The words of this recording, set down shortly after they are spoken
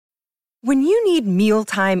When you need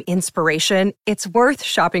mealtime inspiration, it's worth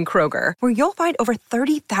shopping Kroger, where you'll find over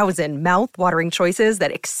 30,000 mouth-watering choices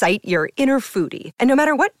that excite your inner foodie. And no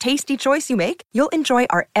matter what tasty choice you make, you'll enjoy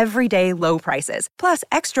our everyday low prices, plus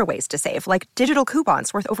extra ways to save, like digital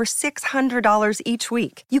coupons worth over $600 each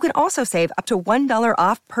week. You can also save up to $1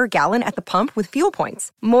 off per gallon at the pump with fuel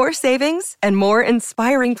points. More savings and more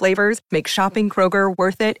inspiring flavors make shopping Kroger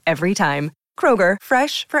worth it every time. Kroger,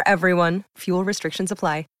 fresh for everyone. Fuel restrictions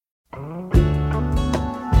apply.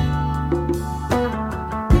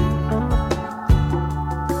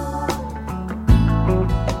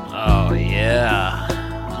 Oh, yeah.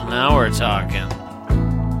 Now we're talking.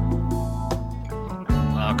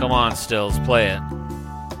 Oh, come on, Stills. Play it.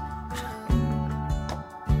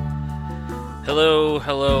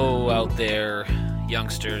 Hello out there,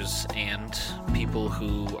 youngsters and people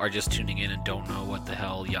who are just tuning in and don't know what the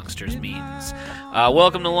hell youngsters means.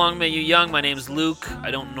 Welcome to Long May You Young. My name's Luke. I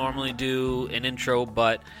don't normally do an intro,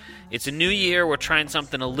 but it's a new year. We're trying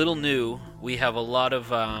something a little new. We have a lot of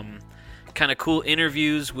kind of cool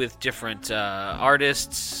interviews with different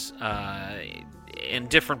artists and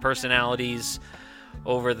different personalities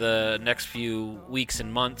over the next few weeks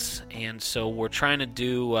and months, and so we're trying to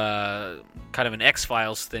do kind of an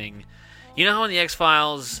X-Files thing. You know how in the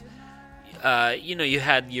X-Files, you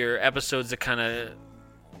had your episodes that kind of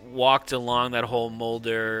walked along that whole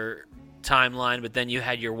Mulder timeline, but then you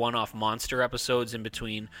had your one-off monster episodes in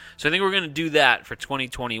between. So I think we're going to do that for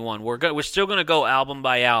 2021. We're still going to go album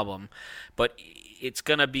by album, but it's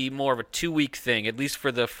going to be more of a 2-week thing, at least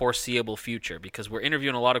for the foreseeable future, because we're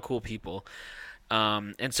interviewing a lot of cool people.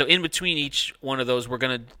 And so in between each one of those, we're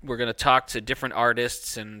gonna talk to different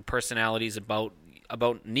artists and personalities about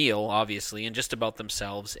Neil, obviously, and just about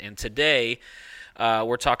themselves. And today,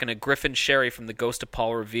 we're talking to Griffin Sherry from the Ghost of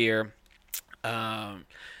Paul Revere.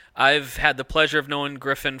 I've had the pleasure of knowing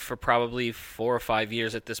Griffin for probably 4 or 5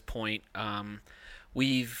 years at this point.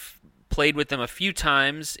 We've played with them a few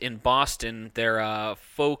times in Boston. They're a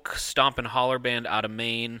folk stomp and holler band out of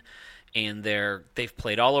Maine. And they've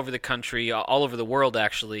played all over the country, all over the world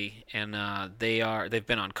actually, and they've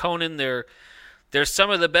been on Conan. They're some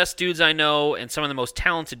of the best dudes I know, and some of the most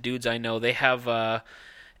talented dudes I know. They have a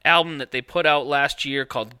album that they put out last year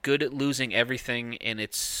called "Good at Losing Everything," and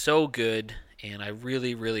it's so good. And I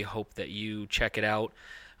really, really hope that you check it out.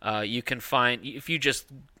 You can find, if you just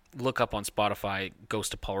look up on Spotify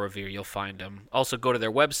Ghost of Paul Revere, you'll find them. Also, go to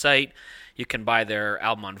their website. You can buy their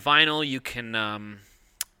album on vinyl. You can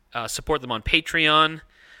support them on Patreon.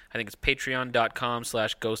 I think it's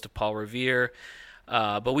patreon.com/Ghost of Paul Revere.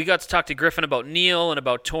 But we got to talk to Griffin about Neil and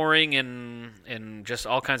about touring and just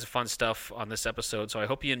all kinds of fun stuff on this episode. So I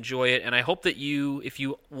hope you enjoy it. And I hope that you, if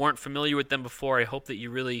you weren't familiar with them before, I hope that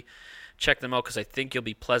you really check them out, because I think you'll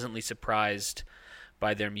be pleasantly surprised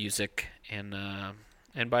by their music and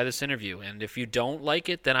by this interview. And if you don't like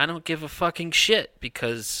it, then I don't give a fucking shit,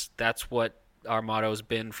 because that's what our motto has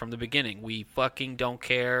been from the beginning. We fucking don't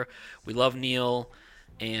care. We love Neil,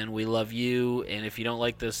 and we love you, and if you don't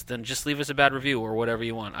like this, then just leave us a bad review or whatever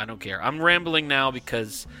you want. I don't care. I'm rambling now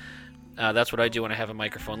because that's what I do when I have a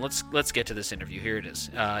microphone. Let's get to this interview. Here it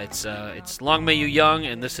is. It's Long May You Young,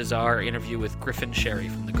 and this is our interview with Griffin Sherry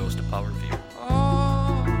from the Ghost of Paul Revere.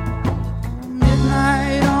 Oh,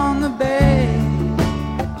 midnight on the bay,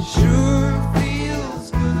 sure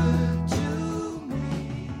feels good to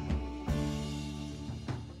me.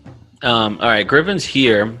 All right, Griffin's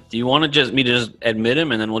here. Do you want me to just admit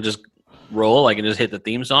him and then we'll just roll? I can just hit the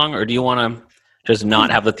theme song, or do you want to just not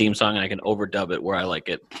have the theme song and I can overdub it where I like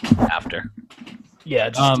it after? Yeah,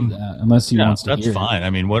 just do that. Unless he wants to that's hear fine. it. I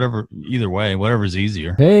mean, whatever. Either way, whatever's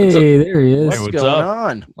easier. Hey, there he is. Hey, What's what's going up?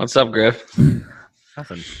 on? What's up, Griff?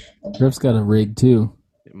 Nothing. Griff's got a rig too.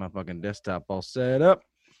 Get my fucking desktop all set up.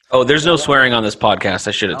 Oh, there's no swearing on this podcast.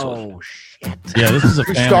 I should have told you. Oh shit! Yeah, this is a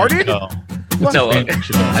We family started? show. No, Family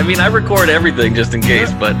show. I mean, I record everything just in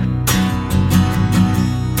case, but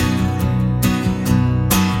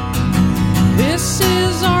This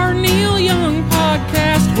is our Neil Young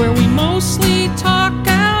podcast, where we mostly talk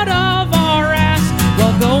out of our ass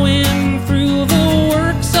while going through the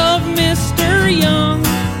works of Mr. Young.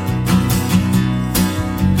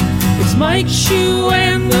 It's Mike Shue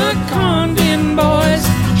and the Condon Boys,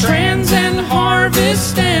 Trans and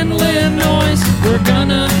Harvest and Illinois. We're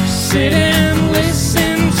gonna sit and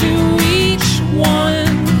listen to each one.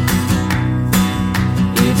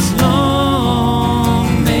 It's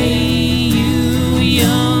Long May You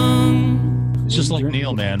Young. It's just like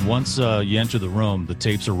Neil, man. Once you enter the room, the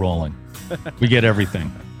tapes are rolling. We get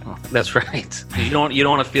everything. that's right. You don't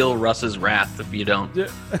want to feel Russ's wrath if you don't. All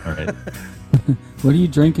right. What are you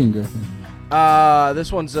drinking, Griffin?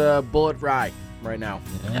 This one's a Bullet Rye right now.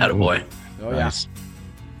 Attaboy. Oh Nice.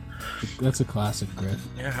 That's a classic, Griff.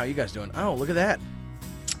 yeah. How you guys doing? Oh, look at that.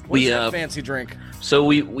 What's We, that fancy drink? So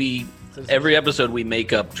we every episode we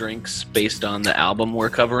make up drinks based on the album we're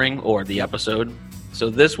covering or the episode. So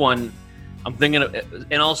this one, I'm thinking of,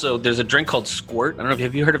 and also there's a drink called Squirt. I don't know if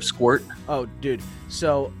have you heard of Squirt? Oh, dude.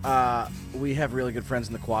 So we have really good friends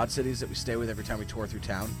in the Quad Cities that we stay with every time we tour through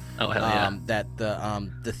town. Oh hell yeah! That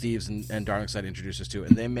the Thieves and Darlingside introduced us to,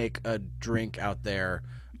 and they make a drink out there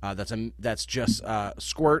that's just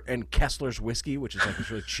Squirt and Kessler's whiskey, which is like this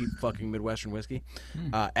really cheap fucking Midwestern whiskey,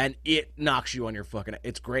 and it knocks you on your fucking.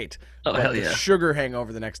 It's great. Oh but hell the yeah! sugar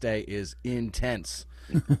hangover the next day is intense.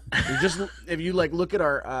 If you like look at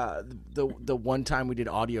our the one time we did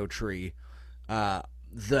Audio Tree,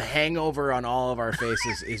 the hangover on all of our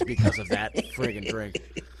faces is because of that friggin'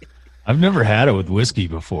 drink. I've never had it with whiskey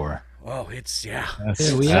before. Oh, it's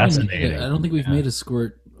That's Yeah, we haven't. fascinating. I don't think we've made a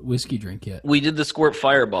Squirt whiskey drink yet. We did the Squirt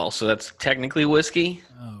Fireball, so that's technically whiskey,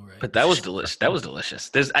 Oh right. but that was delicious. That was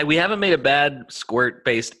delicious. We haven't made a bad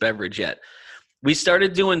Squirt-based beverage yet. We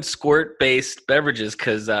started doing Squirt-based beverages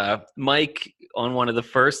because Mike, on one of the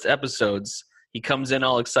first episodes, he comes in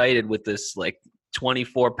all excited with this like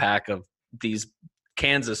 24-pack of these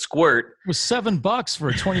cans of Squirt. It was $7 for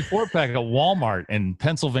a 24-pack at Walmart in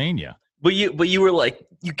Pennsylvania. But you were like,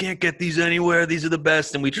 you can't get these anywhere. These are the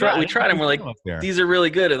best. And we tried them. We're like, these are really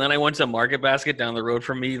good. And then I went to Market Basket down the road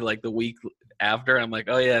from me like the week after. I'm like,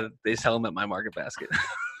 oh yeah, they sell them at my Market Basket.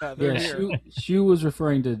 Yeah, Shu was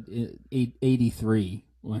referring to 83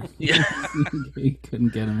 when Yeah. he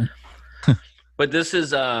couldn't get him. But this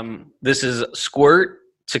is Squirt,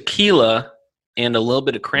 tequila, and a little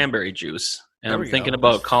bit of cranberry juice. And There I'm we thinking go.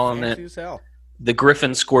 about calling Fancy it as hell. the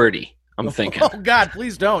Griffin Squirty. I'm thinking Oh God,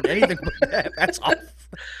 please don't anything but that. That's awful.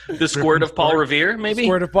 the Squirt of Paul Revere, maybe.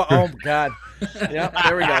 Squirt of oh God. Yeah,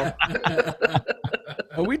 there we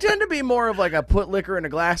go. We tend to be more of like a put liquor in a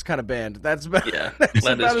glass kind of band. That's about, Yeah, that's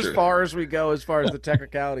that about is as true. far as we go as far as the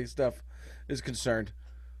technicality stuff is concerned.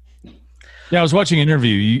 Yeah, I was watching an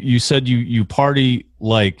interview. You said you party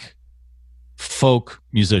like folk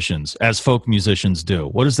musicians, as folk musicians do.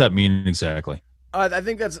 What does that mean exactly? I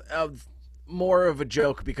think that's more of a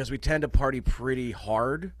joke because we tend to party pretty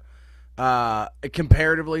hard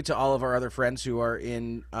comparatively to all of our other friends who are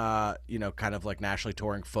in, kind of like nationally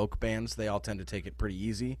touring folk bands. They all tend to take it pretty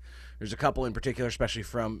easy. There's a couple in particular, especially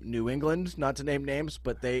from New England, not to name names,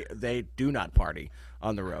 but they do not party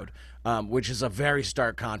on the road, which is a very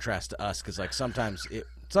stark contrast to us because like sometimes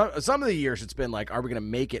some of the years it's been like, are we going to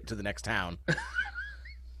make it to the next town?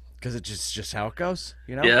 Because it's just how it goes,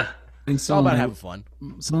 you know? Yeah. I think It's all about having fun.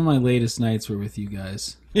 some of my latest nights were with you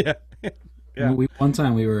guys. Yeah. Yeah. One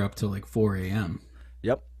time we were up till like 4 a.m.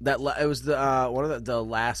 Yep, it was the one of the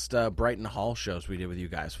last Brighton Hall shows we did with you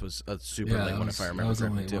guys was a super late one if I remember that was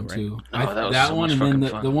correctly a late too, one right? too. Oh, that was that so one much and then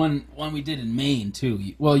fucking the fun. one we did in Maine too.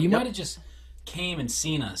 Well, you might have just came and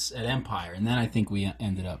seen us at Empire, and then I think we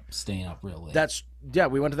ended up staying up real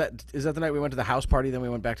late. We went to that. Is that the night we went to the house party? Then we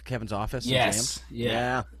went back to Kevin's office. And Yes, jammed?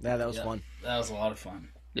 Yeah, that was fun. That was a lot of fun.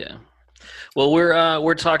 Yeah. Well,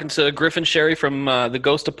 we're talking to Griffin Sherry from the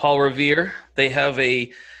Ghost of Paul Revere. They have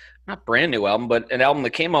a not brand new album, but an album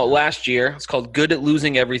that came out last year. It's called Good at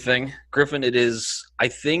Losing Everything. Griffin, it is, I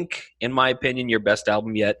think, in my opinion, your best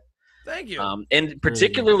album yet. Thank you. And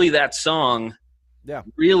particularly that song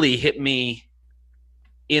really hit me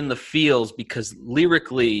in the feels because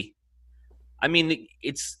lyrically, I mean,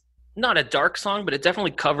 it's not a dark song, but it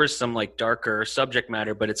definitely covers some like darker subject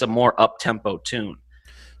matter, but it's a more up-tempo tune.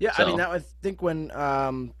 Yeah, So- I mean, I think when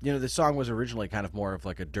the song was originally kind of more of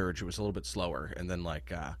like a dirge. It was a little bit slower, and then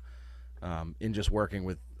like in just working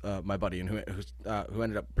with my buddy and who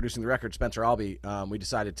ended up producing the record, Spencer Albee, we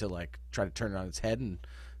decided to like try to turn it on its head and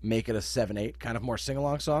make it a 7/8 kind of more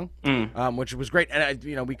sing-along song, which was great. And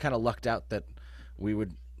we kind of lucked out that we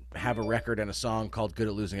would have a record and a song called Good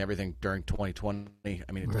at Losing Everything during 2020.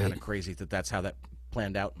 I mean, it's kind of crazy that that's how that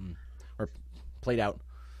planned out or played out.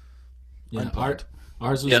 Yeah, Unplugged.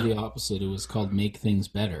 ours was the opposite. It was called Make Things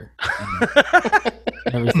Better.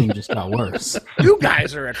 And everything just got worse. You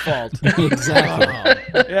guys are at fault. Exactly.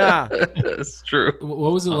 Yeah. That's true.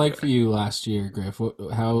 What was it like for you last year, Griff?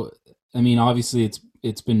 Obviously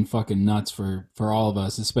it's been fucking nuts for all of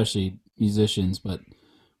us, especially musicians, but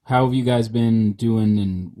how have you guys been doing,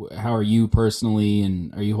 and how are you personally,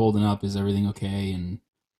 and are you holding up? Is everything okay? And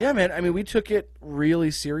Yeah, man. I mean, we took it really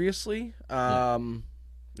seriously. It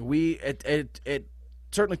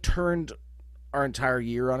certainly turned our entire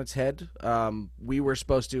year on its head. We were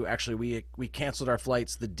supposed to actually we canceled our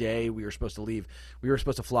flights the day we were supposed to leave. We were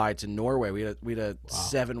supposed to fly to Norway. We had a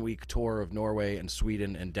 7-week tour of Norway and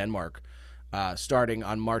Sweden and Denmark, starting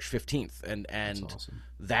on March 15th, and awesome.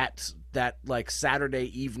 that like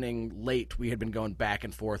Saturday evening late, we had been going back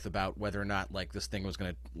and forth about whether or not like this thing was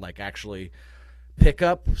going to like actually pick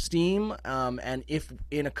up steam, and if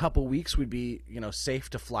in a couple weeks we'd be safe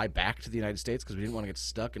to fly back to the United States, because we didn't want to get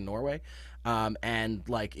stuck in Norway, and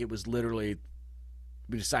like it was literally,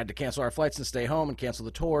 we decided to cancel our flights and stay home and cancel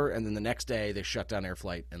the tour, and then the next day they shut down air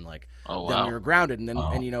flight, and like then we were grounded, and then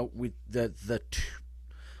and we the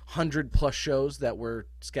 100+ shows that were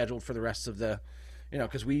scheduled for the rest of the,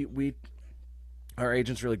 because we our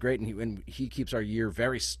agent's really great, and he keeps our year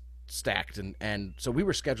very stacked, and so we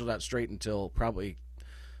were scheduled out straight until probably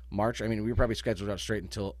March. I mean, we were probably scheduled out straight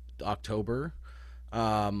until October,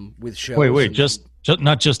 with shows. Wait, just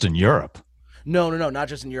not just in Europe. No, not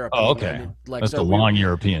just in Europe. Oh, okay. I mean, like, that's the long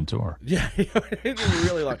European tour. Yeah, it's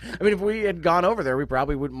really long. I mean, if we had gone over there, we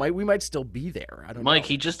probably we might still be there. I don't know. Mike,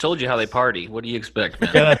 he just told you how they party. What do you expect,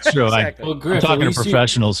 man? Yeah, that's true. Exactly. Well, I'm Griff, talking to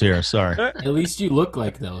professionals here. Sorry. At least you look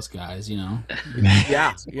like those guys,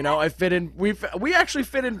 Yeah, I fit in. We actually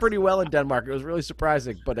fit in pretty well in Denmark. It was really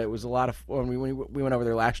surprising, but it was a lot of fun. We went over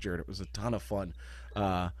there last year, and it was a ton of fun.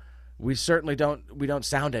 We certainly don't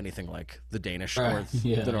sound anything like the Danish or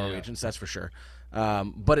the Norwegians, that's for sure.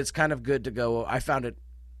 But it's kind of good to go. I found it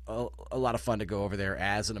a lot of fun to go over there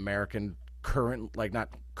as an American, not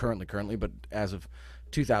currently, but as of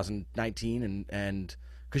 2019, and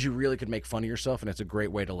because you really could make fun of yourself, and it's a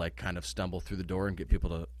great way to like kind of stumble through the door and get people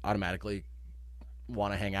to automatically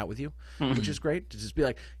want to hang out with you, which is great. To just be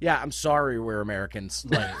like, yeah, I'm sorry, we're Americans,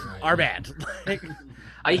 like our bad. Like,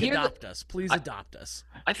 I hear adopt us, please adopt us.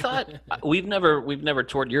 I thought we've never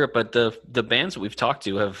toured Europe, but the bands that we've talked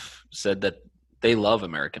to have said that they love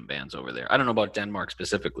American bands over there. I don't know about Denmark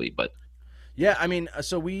specifically, but yeah, I mean,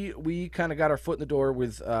 so we kind of got our foot in the door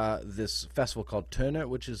with this festival called Tønne,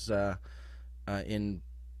 which is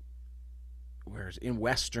in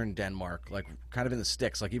western Denmark, like kind of in the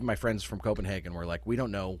sticks. Like even my friends from Copenhagen were like, we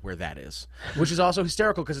don't know where that is, which is also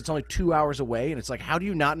hysterical because it's only 2 hours away, and it's like, how do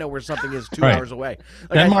you not know where something is 2 hours away?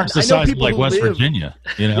 Like, Denmark's the size of like West Virginia,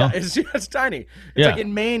 Yeah, it's tiny. It's like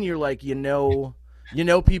in Maine, you're like,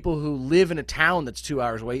 people who live in a town that's 2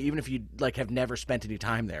 hours away, even if you like have never spent any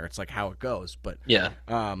time there. It's like how it goes. But yeah.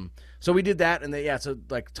 So we did that, and so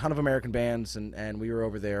like a ton of American bands, and we were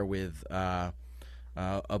over there with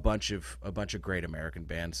a bunch of great American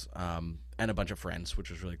bands, and a bunch of friends, which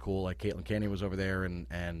was really cool. Like Caitlin Canny was over there, and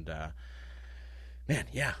man,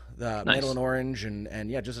 yeah, the Nice. Metal and Orange, and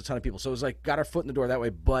yeah, just a ton of people. So it was like got our foot in the door that way,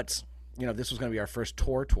 but. This was going to be our first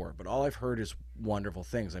tour, but all I've heard is wonderful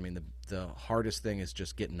things. I mean, the hardest thing is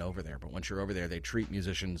just getting over there. But once you're over there, they treat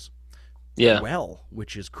musicians well,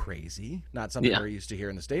 which is crazy. Not something we're used to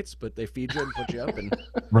here in the States, but they feed you and put you up. And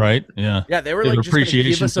Right, yeah. Yeah, they were They have like, just gonna give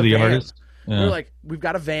appreciation us for a the van. artist. They Yeah. were like, we've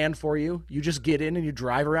got a van for you. You just get in and you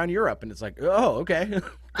drive around Europe. And it's like, oh, okay,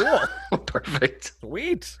 cool. Perfect.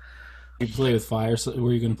 Sweet. You play with Fire?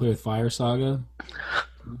 Were you going to play with Fire Saga?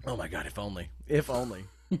 Oh, my God, if only. If only.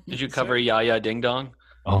 Did you cover Yaya Ding Dong?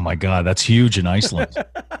 Oh my God, that's huge in Iceland.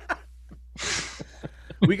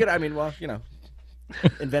 We could,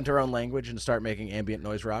 invent our own language and start making ambient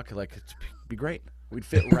noise rock. Like, it'd be great. We'd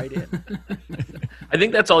fit right in. I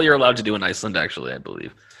think that's all you're allowed to do in Iceland, actually, I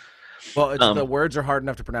believe. Well, the words are hard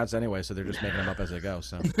enough to pronounce anyway, so they're just making them up as they go.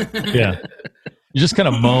 So Yeah, you just kind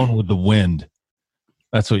of moan with the wind.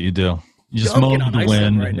 That's what you do. You just Don't moan get with on the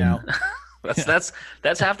Iceland wind right now.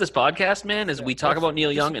 That's half this podcast, man, is we talk about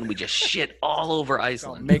Neil Young and we just shit all over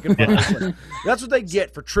Iceland. Making fun of Iceland. That's what they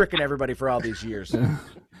get for tricking everybody for all these years.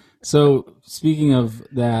 So, speaking of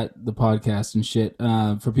that, the podcast and shit,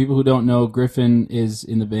 for people who don't know, Griffin is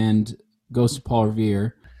in the band Ghost of Paul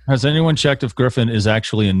Revere. Has anyone checked if Griffin is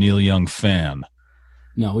actually a Neil Young fan?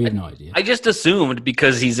 No, we have no idea. I just assumed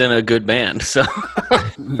because he's in a good band, so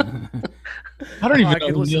I don't even I know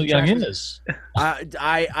could who listen Neil Young to- is.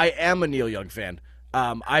 I am a Neil Young fan.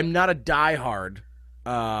 I'm not a diehard.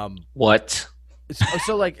 what?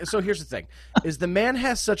 So here's the thing: is the man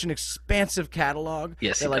has such an expansive catalog.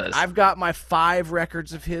 Yes, that, he like, does. I've got my 5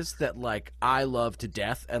 records of his that like I love to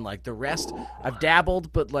death, and like the rest I've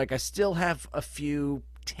dabbled, but like I still have a few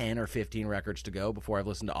 10 or 15 records to go before I've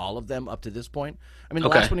listened to all of them up to this point. I mean, the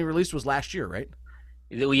Okay. last one he released was last year, right?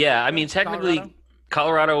 Yeah, I mean, technically, Colorado?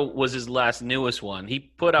 Colorado was his last newest one. He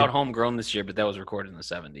put out Homegrown this year, but that was recorded in the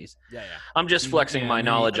 70s. Yeah. I'm just flexing my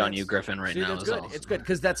knowledge on you, It's- Griffin, right See, now. that's is good. all. It's good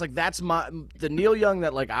because that's the Neil Young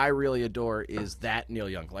that like I really adore is that Neil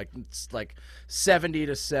Young. Like it's like 70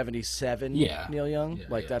 to 77 Yeah. Neil Young. Yeah,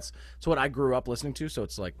 Like yeah. that's what I grew up listening to, so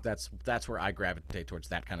it's like that's where I gravitate towards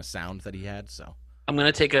that kind of sound that he had. So I'm going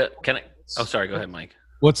to take a – can I – oh, sorry. Go ahead, Mike.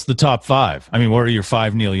 What's the top 5? I mean, what are your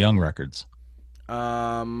 5 Neil Young records?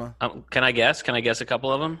 Can I guess? Can I guess a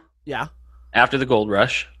couple of them? Yeah. After the Gold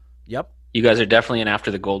Rush. Yep. You guys are definitely an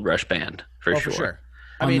After the Gold Rush band, for For sure.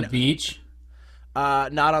 I On mean, the beach.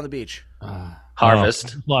 not on the beach.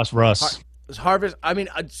 Harvest. Lost Russ. It's Harvest. I mean,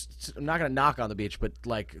 I'm not gonna knock on the beach, but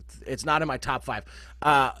like, it's not in my top 5.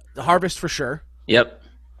 The Harvest for sure. Yep.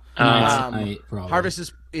 Night, probably.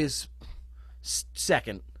 Harvest is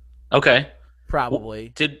second, Okay.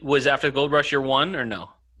 probably. Was After the Gold Rush your 1 or no?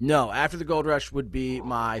 No, After the Gold Rush would be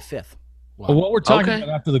my 5th. Wow. But what we're talking Okay.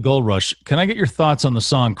 about after the Gold Rush, can I get your thoughts on the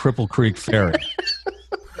song Cripple Creek Ferry?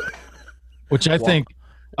 Which I think,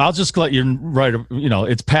 I'll just let you write,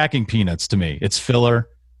 it's packing peanuts to me. It's filler.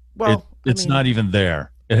 Well, It's not even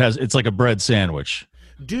there. It's like a bread sandwich.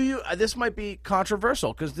 Do you? This might be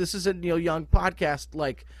controversial because this is a Neil Young podcast.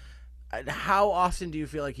 Like, how often do you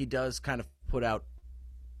feel like he does kind of put out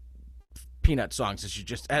peanut songs, as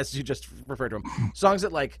you just referred to them, songs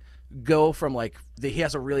that like go from like he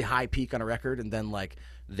has a really high peak on a record, and then like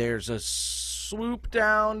there's a swoop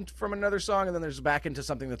down from another song, and then there's back into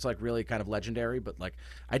something that's like really kind of legendary. But like,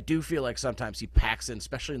 I do feel like sometimes he packs in,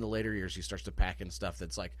 especially in the later years, he starts to pack in stuff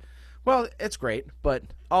that's like, well, it's great, but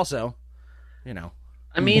also,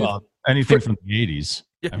 I mean, Well, anything from the 80s.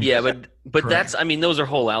 I mean, yeah, but that's, I mean, those are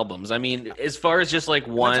whole albums. I mean, as far as just like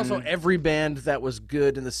one. That's also every band that was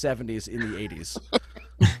good in the 70s in the 80s.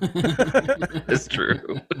 That's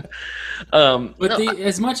true. But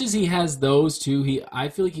as much as he has those two, I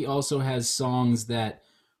feel like he also has songs that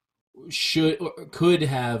could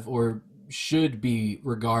have or should be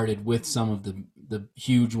regarded with some of the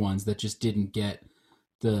huge ones that just didn't get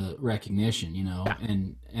the recognition,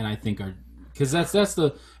 and I think are because that's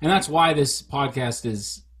why this podcast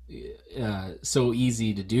is so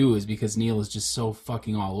easy to do, is because Neil is just so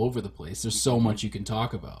fucking all over the place. There's so much you can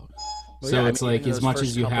talk about. Well, So yeah, it's I mean, like, even as those much first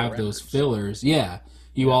as you couple have those records. fillers,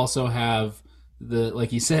 you also have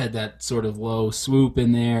like you said, that sort of low swoop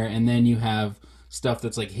in there, and then you have stuff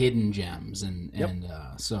that's like hidden gems, and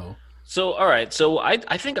so. So, all right. So I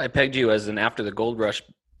think I pegged you as an After the Gold Rush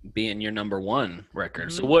being your number 1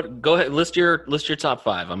 record. So what? Go ahead. List your top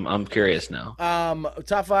 5. I'm curious now.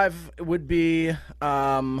 Top 5 would be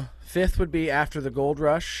 5th would be After the Gold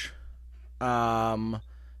Rush.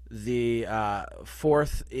 The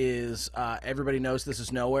 4th is Everybody Knows This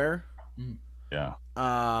Is Nowhere. Yeah.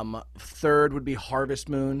 3rd would be Harvest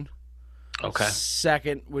Moon. Okay.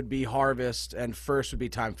 2nd would be Harvest, and 1st would be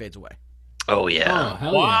Time Fades Away. Oh yeah. Oh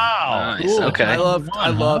hell Wow. Nice. Cool. Okay. I love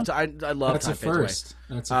That's Time a Fades Away. first.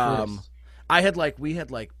 That's a first. We had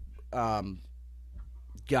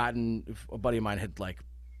gotten, a buddy of mine had like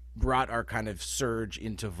brought our kind of surge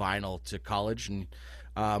into vinyl to college, and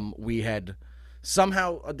we had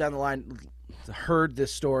somehow down the line heard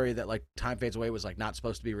this story that like Time Fades Away was like not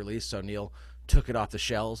supposed to be released, so Neil took it off the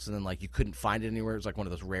shelves, and then like you couldn't find it anywhere. It was like one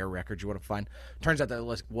of those rare records you want to find. Turns out that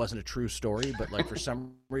it wasn't a true story, but like for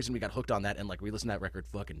some reason we got hooked on that, and like we listened to that record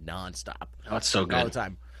fucking nonstop Oh, that's so all the good.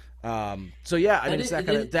 time. So yeah, I mean, it's that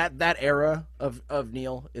kind of that era of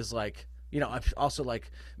Neil is like, I've also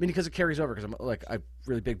like, because it carries over, because I'm like a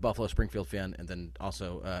really big Buffalo Springfield fan, and then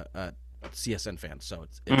also a CSN fan. So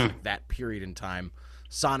it's like that period in time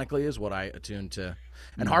sonically is what I attune to.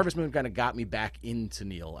 And Harvest Moon kind of got me back into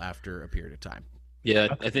Neil after a period of time. Yeah,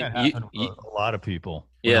 I think That happened with a lot of people.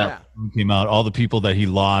 Yeah. When he came out, all the people that he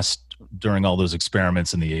lost during all those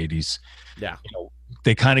experiments in the 80s, Yeah.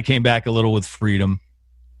 they kind of came back a little with freedom.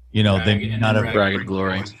 They may not have Ragged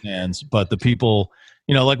Glory. fans, but the people,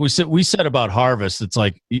 like we said about Harvest, it's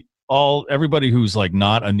like everybody who's like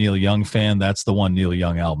not a Neil Young fan, that's the one Neil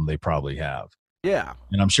Young album they probably have. Yeah.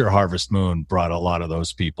 And I'm sure Harvest Moon brought a lot of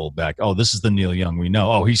those people back. Oh, this is the Neil Young we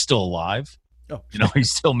know. Oh, he's still alive. Oh, He's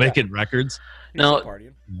still making records. No,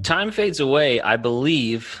 partying. Time Fades Away, I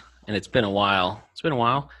believe, and it's been a while.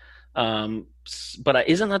 But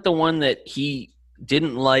isn't that the one that he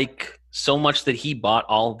didn't like so much that he bought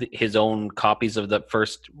his own copies of the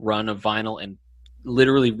first run of vinyl and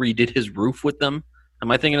literally redid his roof with them? Am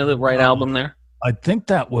I thinking of the right album there? I think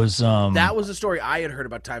that was That was the story I had heard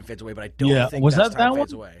about Time Fades Away, but I don't think was that's that Time that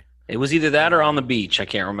Fades one? Away. It was either that or On the Beach. I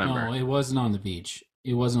can't remember. No, it wasn't on the beach.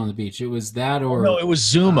 It wasn't on the beach. It was that or no, it was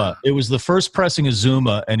Zuma. It was the first pressing of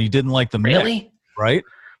Zuma, and he didn't like the mix, Really? right?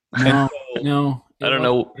 no. I don't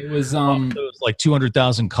know. It was There was like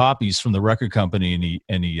 200,000 copies from the record company,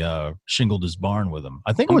 and he shingled his barn with them.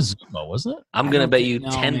 I think it was Zumo, wasn't it? I'm gonna bet you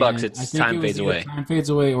 $10 it's Time Fades Away. Time Fades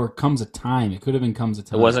Away or Comes a Time. It could have been Comes a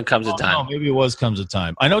Time. It wasn't Comes a Time. No, maybe it was Comes a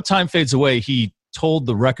Time. I know Time Fades Away. He told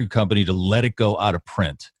the record company to let it go out of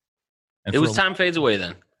print. And it was Time Fades Away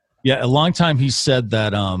then. Yeah, a long time he said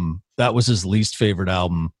that that was his least favorite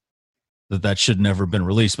album, that should never been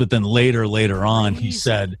released. But then later on, he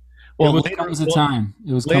said, "Well, it comes a time."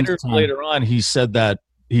 It was later on. He said that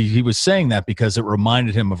he was saying that because it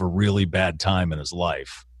reminded him of a really bad time in his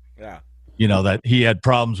life. Yeah, you know, that he had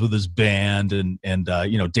problems with his band, and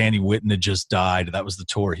you know, Danny Whitten had just died. That was the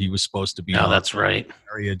tour he was supposed to be on. Oh, that's right.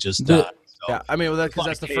 He had just died. So yeah, I mean, well, because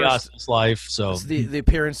that's the chaos first in his life. So the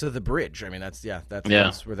appearance of the bridge. I mean, that's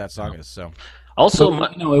where that song is. So also,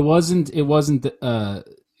 no, it wasn't.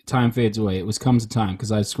 Time Fades Away. It was Comes a Time,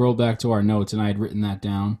 because I scrolled back to our notes and I had written that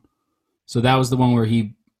down. So that was the one where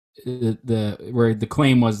where the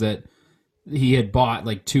claim was that he had bought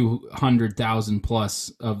like 200,000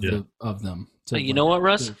 plus of them. You know what,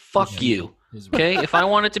 Russ? Fuck you. Okay, if I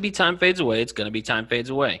want it to be Time Fades Away, it's gonna be Time Fades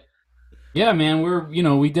Away. Yeah, man,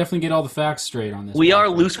 we definitely get all the facts straight on this. We are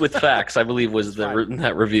loose with facts, I believe, was in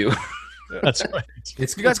that review. that's right.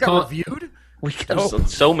 You guys got reviewed? We got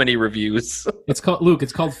so many reviews. It's called Luke.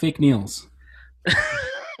 It's called Fake Neils.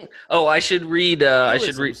 Oh, I should read. I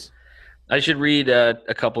should read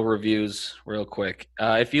a couple reviews real quick.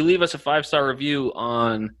 If you leave us a 5-star review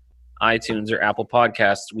on iTunes or Apple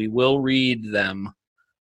Podcasts, we will read them.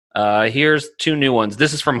 Here's 2 new ones.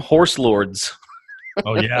 This is from Horse Lords.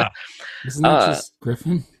 Oh yeah, isn't that just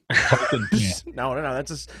Griffin? No. That's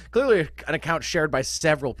just clearly an account shared by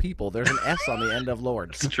several people. There's an S on the end of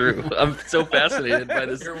Lords. It's true. I'm so fascinated by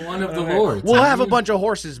this. You're one of the Lords. We'll have a bunch of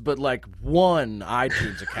horses, but like one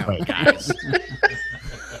iTunes account, guys.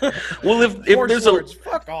 Well, if there's Lords,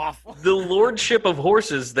 fuck off. The lordship of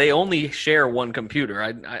horses, they only share one computer.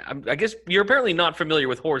 I guess you're apparently not familiar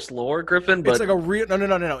with horse lore, Griffin. But it's like a real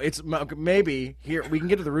no. It's maybe here we can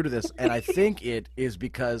get to the root of this, and I think it is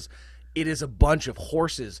because it is a bunch of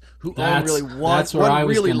horses who own really one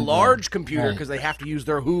really large computer because they have to use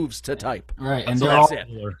their hooves to type. Right, and that's it.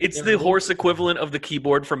 It's the horse equivalent of the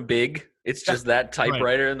keyboard from Big. It's just that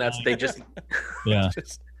typewriter, and they just yeah.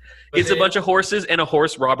 It's a bunch of horses and a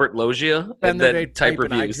horse, Robert Loggia, and then they type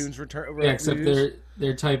reviews. Except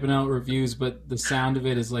they're typing out reviews, but the sound of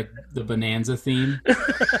it is like the Bonanza theme.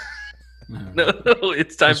 No,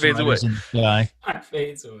 it's Time Fades Away. Time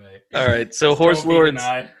Fades Away. All right, so Horse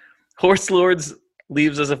Lords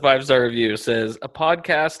leaves us a 5-star review. Says, a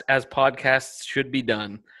podcast as podcasts should be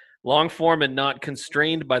done. Long form and not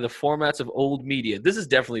constrained by the formats of old media. This is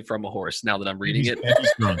definitely from a horse now that I'm reading it.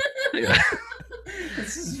 Yeah.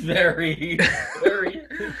 This is very, very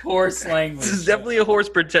horse language. This is definitely a horse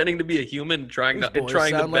pretending to be a human, trying the best.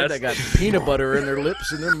 Like they got peanut butter in their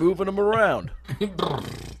lips and they're moving them around.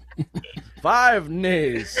 5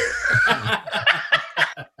 nays.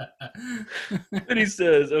 Then he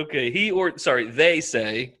says, they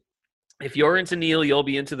say, if you're into Neil, you'll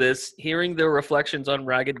be into this. Hearing their reflections on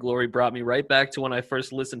Ragged Glory brought me right back to when I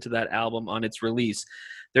first listened to that album on its release.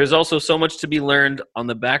 There's also so much to be learned on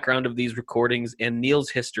the background of these recordings and Neil's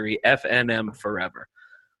history. FNM forever.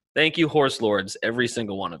 Thank you, Horse Lords, every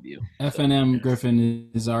single one of you. FNM Griffin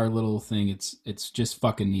is our little thing. It's just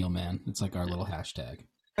fucking Neil, man. It's like our little hashtag.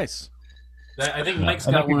 Nice. I think Mike's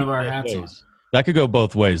got one of our hats on. That could go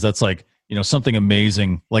both ways. That's like, something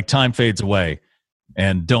amazing, like Time Fades Away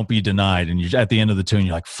and Don't Be Denied. And you're at the end of the tune,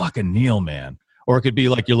 you're like, fucking Neil, man. Or it could be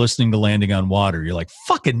like you're listening to Landing on Water. You're like,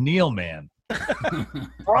 fucking Neil, man.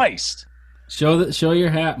 Christ. Show your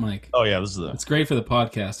hat, Mike. Oh yeah, it's great for the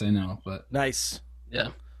podcast, I know, but nice. Yeah.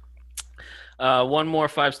 One more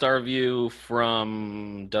 5-star review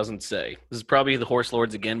from Doesn't Say. This is probably the Horse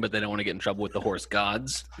Lords again, but they don't want to get in trouble with the horse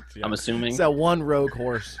gods. Yeah. I'm assuming. It's that one rogue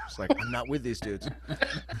horse. It's like, I'm not with these dudes.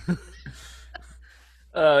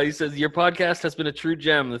 He says, your podcast has been a true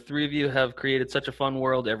gem. The 3 of you have created such a fun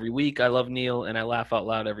world every week. I love Neil, and I laugh out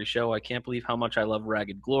loud every show. I can't believe how much I love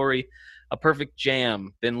Ragged Glory. A perfect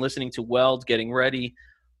jam. Been listening to Weld, Getting Ready.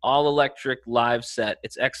 All electric live set.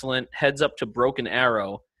 It's excellent. Heads up to Broken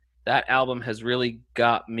Arrow. That album has really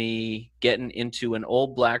got me getting into an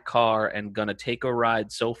old black car and gonna take a ride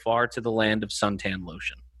so far to the land of suntan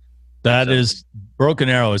lotion. That is Broken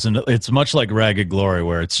Arrow. It's much like Ragged Glory,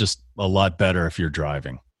 where it's just a lot better if you're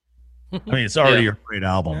driving. I mean, it's already a great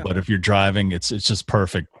album, but if you're driving, it's just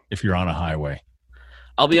perfect if you're on a highway.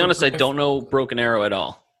 I'll be honest, I don't know Broken Arrow at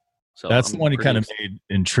all. So that's the one he kind of made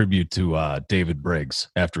in tribute to David Briggs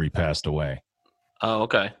after he passed away. Oh,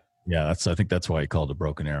 okay. Yeah, I think that's why he called it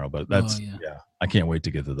Broken Arrow. But that's yeah. I can't wait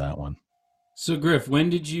to get to that one. So Griff, when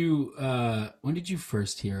did you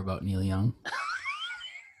first hear about Neil Young?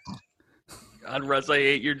 God, Russ, I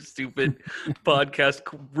hate your stupid podcast.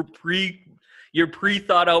 Your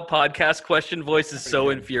pre-thought out podcast question voice is so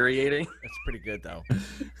infuriating. That's pretty good though.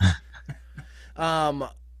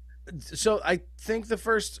 So I think the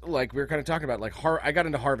first, like we were kind of talking about, like I got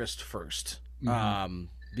into Harvest first.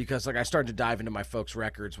 Because like I started to dive into my folks'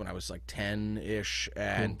 records when I was like 10-ish,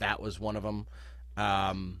 and that was one of them.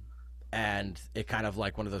 And it kind of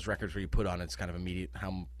like one of those records where you put on it's kind of immediate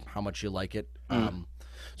how much you like it.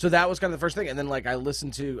 So that was kind of the first thing, and then like I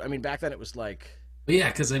listened to. I mean, back then it was like. Yeah,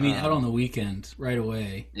 because I mean, Out on the Weekend right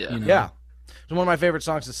away. Yeah, you know? Yeah. It's one of my favorite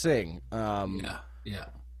songs to sing. Yeah.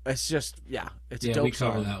 It's just it's a Yeah, dope we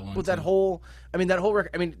cover song. that one, But that too. whole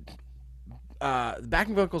record. I mean, the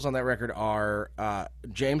backing vocals on that record are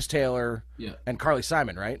James Taylor and Carly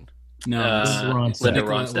Simon, right? No, it's Linda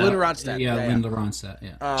Nicola- Ronstadt. Linda Ronstadt. Yeah, Yeah. Linda Ronstadt.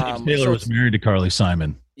 Yeah. James Taylor so was married to Carly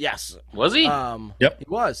Simon. yes. Was he? Yep. He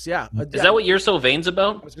was. Yeah. Is that what You're So Vain's I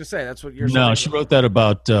about? was gonna say? That's what you're. No, she wrote that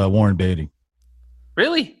about Warren Beatty.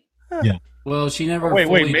 Really? Well, she never. Wait,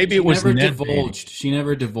 maybe it was never Ned divulged. She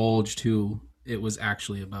never divulged who it was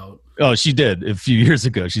actually about. Oh, she did a few years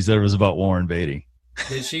ago. She said it was about Warren Beatty.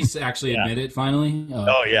 Did she actually admit it finally?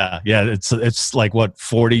 Oh yeah. It's like what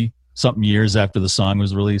 40-something years after the song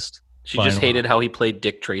was released. She just hated how he played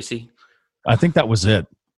Dick Tracy. I think that was it.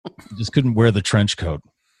 He just couldn't wear the trench coat.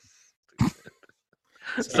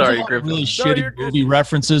 Sorry, Griffin. Really shitty movie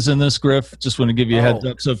references in this, Griff. Just want to give you a heads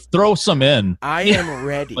up. So throw some in. I am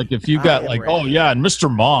ready. Like if you got like, oh yeah, and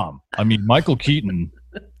Mr. Mom. I mean, Michael Keaton.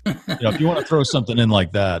 If you want to throw something in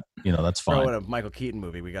like that, that's fine. Throw in a Michael Keaton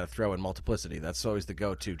movie. We got to throw in Multiplicity. That's always the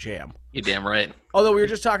go-to jam. You're damn right. Although we were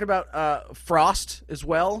just talking about Frost as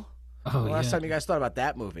well. Oh, Last time you guys thought about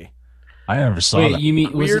that movie. I never saw Wait, that. you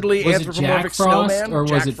mean Weirdly was it anthropomorphic Jack Frost snowman? or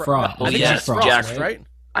was Jack it Fro- Frost? Oh, I think yes, it's Frost, Jack- right?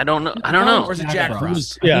 I don't know. Or is it Jack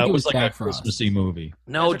Frost? Yeah, it was like Jack a Frost. Christmassy movie.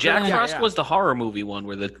 No, Jack Frost was the horror movie one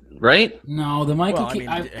right? No, the Michael Well, I mean,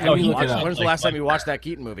 Keaton. have you look it watched- up. when's the last time you watched that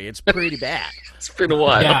Keaton movie? It's pretty bad. It's been a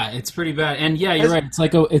while. Yeah, it's pretty bad. And yeah, you're right. It's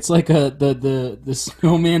like the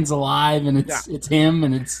snowman's alive and it's him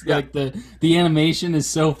and it's like the animation is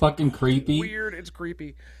so fucking creepy. Weird. It's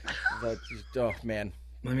creepy. But, oh man.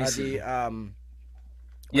 Let me see. Yeah,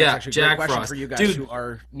 actually a Jack great question Frost. for you guys Dude. who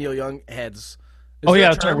are Neil Young heads. Is Oh there yeah,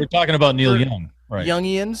 a that's right. term We're talking about Neil for Young, right?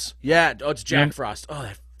 Youngians? Yeah. Oh, it's Jack Yeah. Frost. Oh,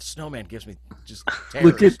 that snowman gives me just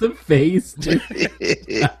Look terrors. at the face.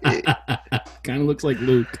 Kind of looks like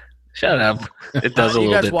Luke. Shut up. It does a you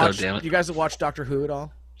little guys bit, watch, though, damn it. You guys have watched Doctor Who at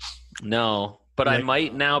all? No, but I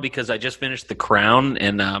might now because I just finished The Crown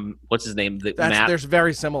and what's his name? Matt. They're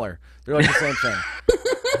very similar. They're like the same thing.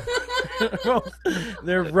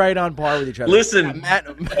 They're right on par with each other. Listen. Matt,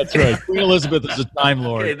 That's right. Queen Elizabeth is a Time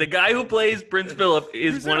Lord. Okay, the guy who plays Prince Philip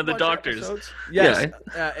Who's is in one a of the bunch doctors. episodes? Yes,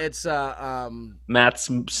 Yeah. it's Matt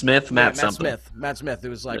Smith. Matt something. Matt Smith. It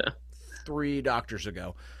was like Yeah. 3 doctors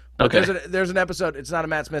ago. But Okay. there's an episode. It's not a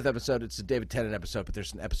Matt Smith episode. It's a David Tennant episode. But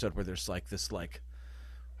there's an episode where there's like this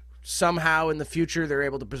somehow in the future they're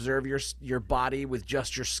able to preserve your body with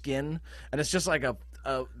just your skin, and it's just like a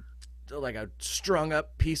strung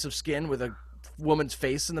up piece of skin with a woman's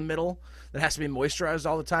face in the middle that has to be moisturized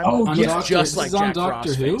all the time. Oh, On It's Doctor- just this like is on Jack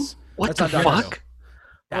Doctor Frost's Who? face. What That's the on Doctor fuck?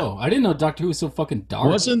 Oh, I didn't know Doctor Who was so fucking dark.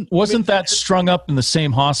 Wasn't that strung up in the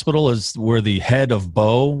same hospital as where the head of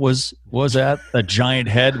Bo was at? That giant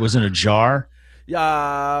head was in a jar, It's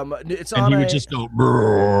and on he a would just go.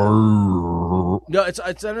 "Brrrr." no. It's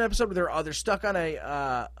on an episode where they're stuck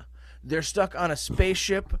on a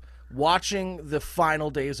spaceship watching the final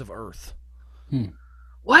days of Earth.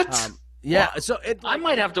 What? Yeah, so I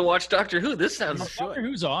might have to watch Doctor Who. This sounds. Doctor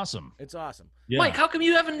Who's awesome. it's awesome. Yeah. Mike, how come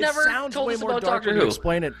you haven't It never sounds told way us more about dark Doctor when you Who?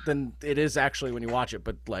 explain it than it is actually when you watch it,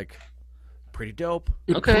 but like pretty dope.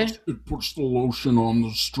 Okay. It puts the lotion on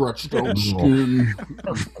the stretched out skin.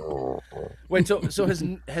 Wait, so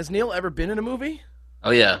has Neil ever been in a movie?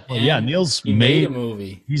 Oh yeah. Well, yeah, Neil's He made a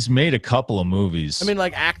movie. He's made a couple of movies. I mean,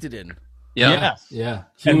 like acted in. Yeah. Yeah,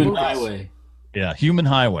 And Human movies. Highway. yeah, Human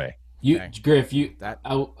Highway. You, Okay. Griff, That-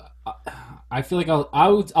 I feel like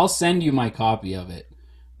I'll send you my copy of it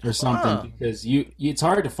or something because it's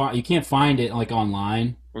hard to find. You can't find it like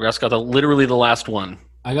online. Russ got literally the last one.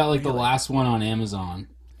 I got like the last one on Amazon.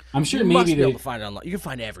 I'm sure You must maybe be able they. to find it online. You can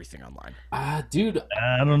find everything online. Dude,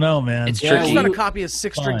 I don't know, man. It's Yeah, I tricky. found a copy of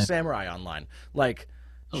Six String Fine. Samurai online. Like,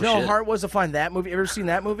 Oh, you know how shit. hard it was to find that movie? Ever seen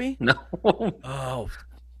that movie? No. Oh,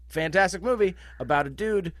 fantastic movie about a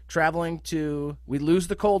dude traveling to. We lose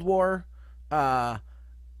the Cold War,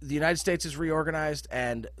 the United States is reorganized,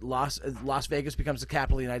 and Las Vegas becomes the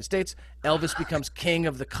capital of the United States. Elvis becomes king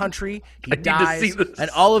of the country. He dies, and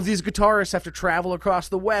all of these guitarists have to travel across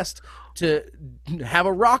the West to have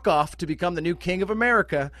a rock-off to become the new king of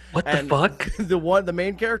America. What the fuck? The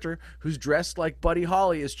main character, who's dressed like Buddy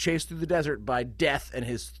Holly, is chased through the desert by Death and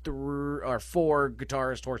his 4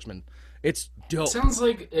 guitarist horsemen. It's dope. Sounds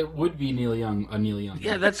like it would be Neil Young.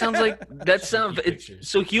 Yeah, that sounds like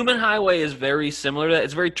so. Human Highway is very similar to that.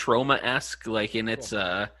 It's very Trauma-esque, like in its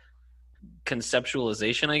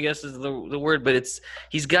conceptualization, I guess is the word. But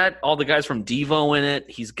he's got all the guys from Devo in it.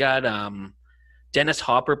 He's got Dennis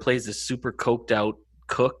Hopper plays this super coked out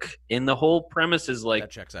cook, and the whole premise is like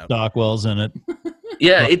That checks out. Stockwell's in it.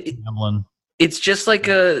 Yeah, Hamlin. it's just like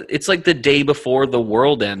it's like the day before the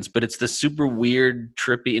world ends, but it's the super weird,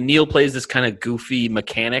 trippy. And Neil plays this kind of goofy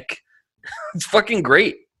mechanic. It's fucking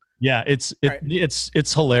great. Yeah, it's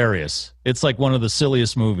hilarious. It's like one of the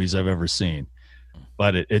silliest movies I've ever seen,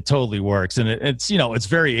 but it totally works. And it's it's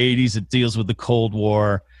very 80s. It deals with the Cold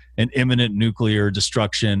War and imminent nuclear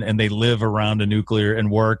destruction, and they live around a nuclear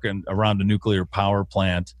and work and around a nuclear power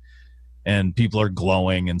plant, and people are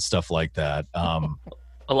glowing and stuff like that.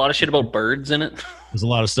 A lot of shit about birds in it. There's a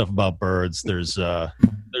lot of stuff about birds. There's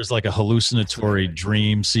like a hallucinatory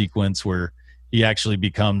dream sequence where he actually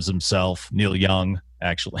becomes himself, Neil Young,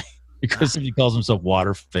 actually, because he calls himself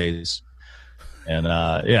Waterface. And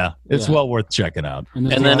it's well worth checking out. And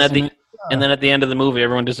then at the end of the movie,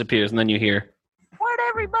 everyone disappears, and then you hear, "Where'd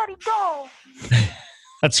everybody go?"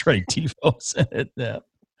 That's right, TiVo's in it. Yeah.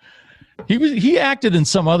 He acted in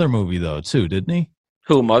some other movie though too, didn't he?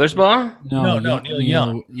 who, Mother's Bar? No, Neil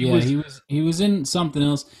Young. Yeah, he was in something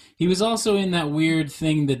else. He was also in that weird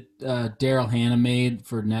thing that Daryl Hannah made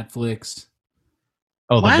for Netflix.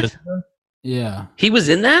 Oh, What? The Visitor? Yeah. He was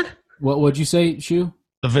in that? What'd you say, Shu?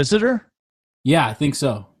 The Visitor? Yeah, I think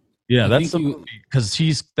so. Yeah, I that's think you-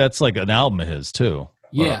 because that's like an album of his too.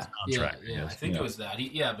 Yeah, Well, soundtrack, yeah. I think it was that.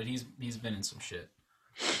 But he's been in some shit.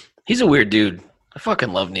 He's a weird dude. I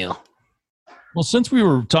fucking love Neil. Well, since we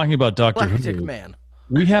were talking about Doctor Galactic Who, Man.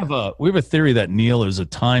 we have a theory that Neil is a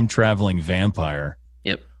time traveling vampire.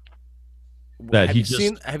 Yep. That have he you just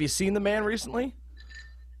seen? Have you seen The Man recently?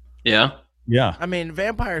 Yeah. yeah, I mean,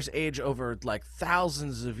 vampires age over like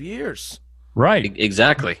thousands of years. right.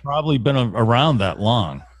 Exactly. Probably been around that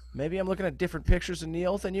long. Maybe I'm looking at different pictures of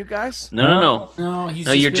Neil than you guys. No. No, he's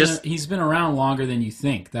No, you're just- he's been around longer than you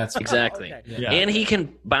think. That's Exactly. Okay. Yeah. And he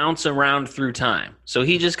can bounce around through time. So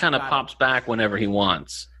he just kind of Got it. pops back whenever he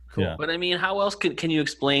wants. Cool. Yeah. But I mean, how else can you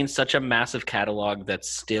explain such a massive catalog that's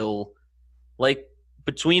still, like,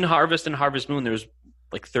 between Harvest and Harvest Moon, there's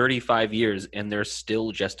like 35 years, and they're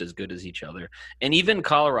still just as good as each other. And even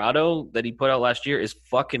Colorado that he put out last year is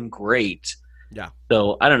fucking great. Yeah.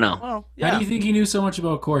 So I don't know. Well, How yeah. do you think he knew so much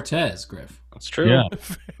about Cortez, Griff? That's true.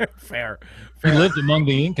 Yeah, Fair. he lived among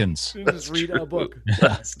the Incans. Just read a book.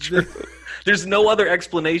 That's true. There's no other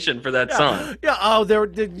explanation for that song. Yeah. Oh, there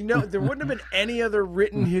wouldn't have been any other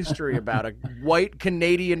written history about a white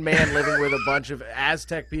Canadian man living with a bunch of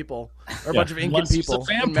Aztec people or a bunch of Incan unless he's a people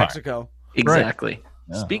in vampire. Mexico. Exactly.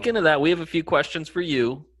 Yeah. Speaking of that, we have a few questions for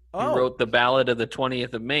you. Oh. You wrote the Ballad of the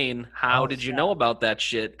 20th of Maine. How did you know about that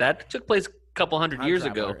shit? That took place a couple hundred Time years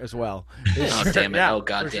traveler ago. as well. Oh, damn it. Yeah, Oh, for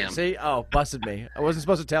goddamn. sure. See? Oh, busted me. I wasn't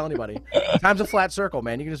supposed to tell anybody. Time's a flat circle,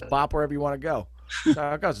 man. You can just bop wherever you want to go. That's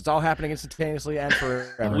how it goes. It's all happening instantaneously and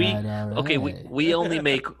forever. We All right. okay. We only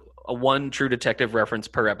make a one True Detective reference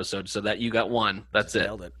per episode, so that you got one. That's it.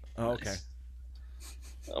 Nailed it. Oh, okay.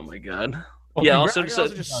 Oh my god. Well, Yeah. congrats Also, I could so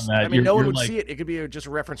also just, on that. I mean, You're- no one you're would like- see it. It could be just a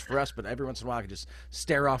reference for us, but every once in a while, I could just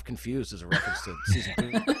stare off confused as a reference to season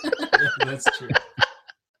 2. That's true.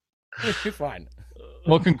 You're fine.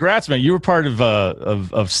 Well, congrats, man! You were part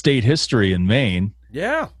of state history in Maine,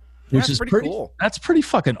 Yeah. which That's is pretty cool. That's pretty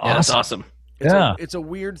fucking yeah, that's awesome. awesome. Yeah. It's a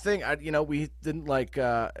weird thing. We didn't like.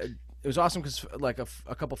 It was awesome because like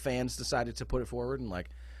a couple fans decided to put it forward, and like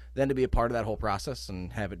then to be a part of that whole process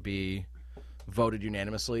and have it be voted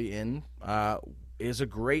unanimously in is a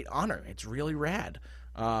great honor. It's really rad,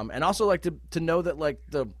 and also like to know that like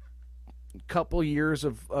the couple years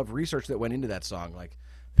of research that went into that song like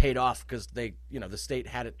paid off because they the state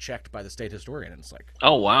had it checked by the state historian, and it's like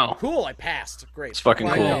Oh wow. cool, I passed. Great, It's fucking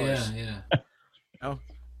Flying cool. colors. Yeah.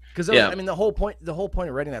 Because Yeah. I mean, the whole point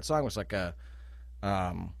of writing that song was like a,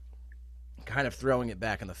 kind of throwing it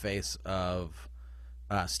back in the face of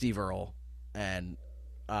Steve Earle and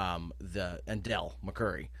Del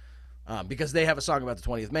McCurry, because they have a song about the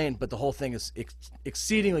 20th Maine, but the whole thing is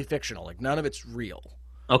exceedingly fictional. Like none of it's real.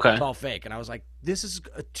 Okay. It's all fake. And I was like, this is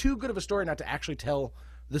too good of a story not to actually tell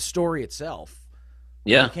the story itself.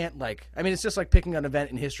 Yeah. You can't it's just like picking an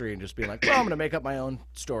event in history and just being like, well, I'm going to make up my own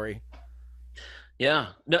story. Yeah.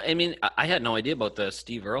 No, I mean, I had no idea about the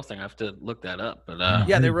Steve Earle thing. I have to look that up. But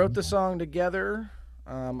Yeah, they wrote the song together.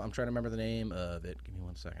 I'm trying to remember the name of it. Give me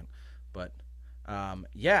 1 second. But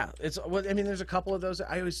there's a couple of those.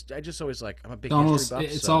 I just always like. I'm a big history buff.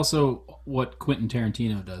 It's also what Quentin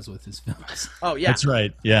Tarantino does with his films. Oh yeah, That's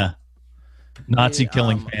right. Yeah, Nazi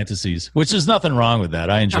killing fantasies, which is nothing wrong with that.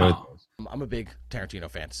 I enjoy it. I'm a big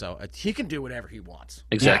Tarantino fan, so he can do whatever he wants.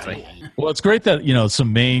 exactly. Well, it's great that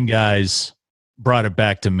some Maine guys brought it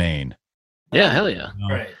back to Maine. Yeah, hell yeah.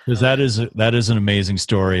 Right. Because that is an amazing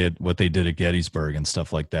story at what they did at Gettysburg and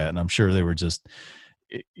stuff like that. And I'm sure they were just.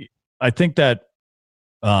 I think that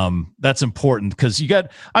that's important because you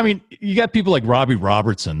got people like Robbie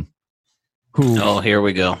Robertson, who here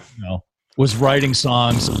we go. Was writing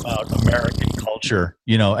songs about American culture,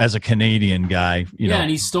 as a Canadian guy. And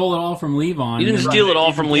he stole it all from Levon. He didn't steal it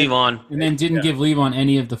all from Levon. And then didn't give Levon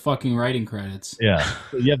any of the fucking writing credits. Yeah.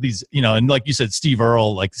 So you have these, and like you said, Steve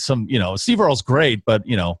Earle, Steve Earle's great, but,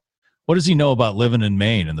 what does he know about living in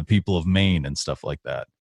Maine and the people of Maine and stuff like that,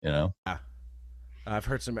 I've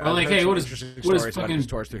heard some. Hey, what is stories fucking about his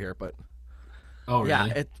tours through here? But oh, really? Yeah,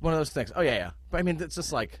 it's one of those things. Oh yeah. But I mean, it's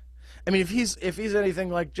just like, if he's anything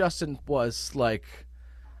like Justin was, like,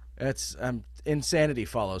 it's insanity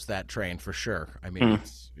follows that train for sure. I mean,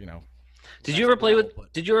 it's, Did you ever play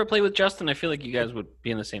with Justin? I feel like you guys would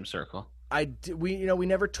be in the same circle. We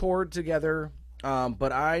never toured together,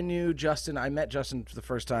 but I knew Justin. I met Justin for the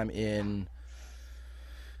first time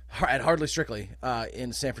at Hardly Strictly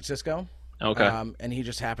in San Francisco. Okay. And he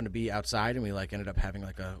just happened to be outside, and we ended up having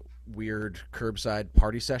a weird curbside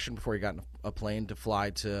party session before he got in a plane to fly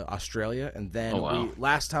to Australia. And then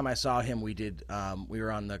last time I saw him, we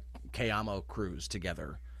were on the Cayamo cruise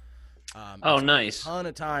together. Nice. A ton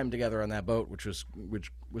of time together on that boat, which was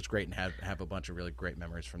great, and have a bunch of really great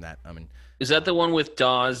memories from that. I mean, is that the one with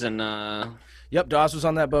Dawes and? Yep, Dawes was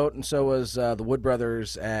on that boat, and so was the Wood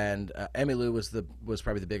Brothers, and Emmylou was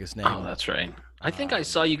probably the biggest name. Oh, that's right. I think I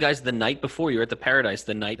saw you guys the night before. You were at the Paradise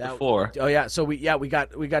the night before. Oh yeah, so we got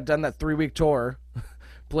done that 3-week tour,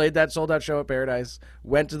 played that sold out show at Paradise,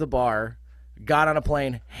 went to the bar, got on a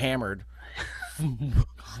plane, hammered.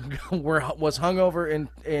 was hungover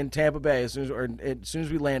in Tampa Bay as soon as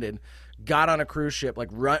we landed, got on a cruise ship,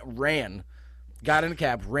 ran, got in a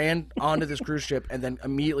cab, ran onto this cruise ship, and then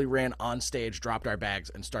immediately ran on stage, dropped our bags,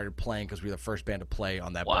 and started playing because we were the first band to play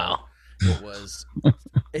on that boat.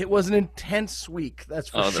 It was an intense week, that's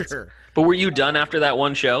for sure. But were you done after that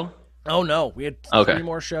one show? Oh no, we had 3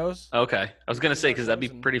 more shows. Okay, I was gonna say because that'd be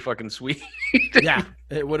pretty fucking sweet. Yeah,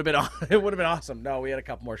 it would have been awesome. No, we had a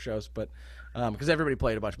couple more shows, but because everybody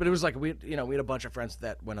played a bunch. But it was we had a bunch of friends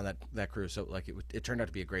that went on that cruise, so it turned out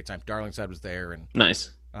to be a great time. Darlingside was there, and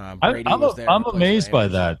nice. Brady was there. I'm amazed by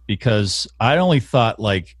that because I only thought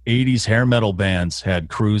 80s hair metal bands had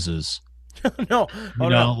cruises. No,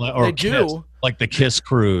 or they Kiss, do. like the Kiss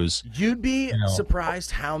cruise. You'd be surprised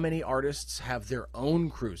how many artists have their own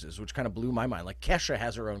cruises, which kind of blew my mind. Like Kesha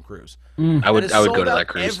has her own cruise. I would go to that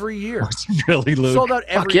cruise every year. Really, Luke? Sold out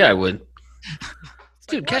every Fuck year. Yeah, I would.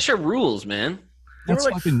 Dude, Kesha rules, man. There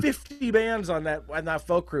were 50 bands on that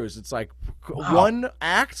folk cruise. It's one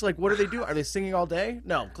act. What do they do? Are they singing all day?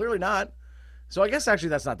 No, clearly not. So I guess actually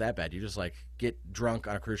that's not that bad. You just get drunk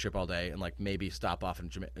on a cruise ship all day and maybe stop off in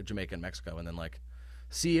Jamaica and Mexico and then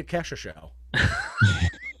see a Kesha show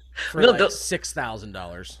for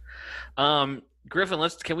 $6,000. Griffin,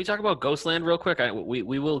 can we talk about Ghostland real quick?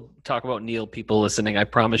 We will talk about Neil. People listening, I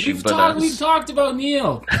promise you. We've talked about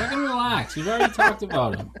Neil. Fucking relax. We've already talked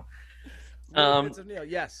about him. Neil,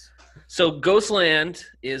 yes. So Ghostland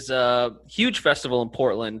is a huge festival in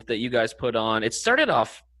Portland that you guys put on. It started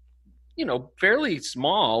off, fairly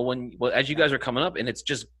small as you guys are coming up, and it's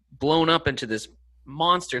just blown up into this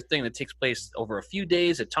monster thing that takes place over a few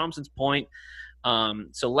days at Thompson's Point.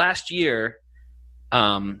 So last year,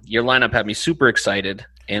 your lineup had me super excited,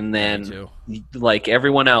 and then like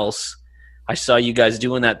everyone else, I saw you guys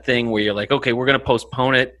doing that thing where you're like, okay, we're gonna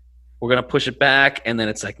postpone it, we're gonna push it back, and then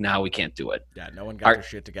it's like, now we can't do it. Yeah, no one got their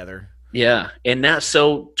shit together. Yeah, and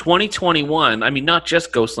so 2021. I mean, not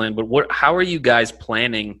just Ghostland, but how are you guys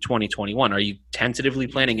planning 2021? Are you tentatively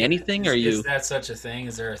planning anything? Is that such a thing?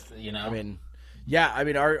 Is there I mean,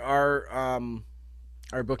 our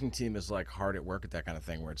booking team is hard at work at that kind of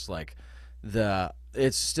thing where it's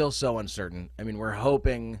it's still so uncertain. I mean, we're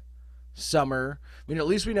hoping summer. I mean, at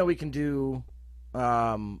least we know we can do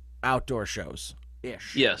outdoor shows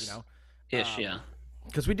ish. Yes. Ish, yeah.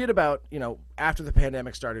 Because we did about, after the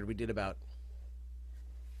pandemic started, we did about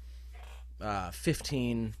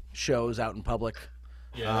 15 shows out in public.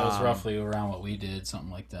 Yeah, that was roughly around what we did, something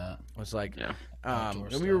like that. It was like, Yeah.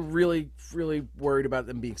 and we were really, really worried about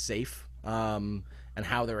them being safe, and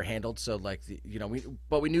how they were handled. So like,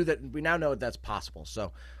 we knew that we now know that that's possible.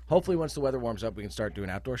 So hopefully once the weather warms up, we can start doing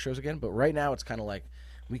outdoor shows again. But right now it's kind of like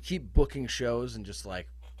we keep booking shows and just like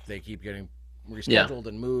they keep getting rescheduled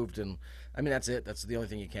and moved. And I mean, that's it. That's the only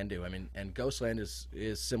thing you can do. I mean, and Ghostland is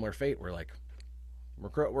similar fate. We're like,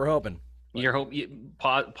 we're hoping. You're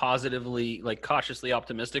positively, like cautiously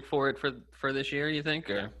optimistic for it for this year, you think?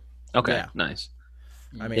 Or okay, Yeah. nice.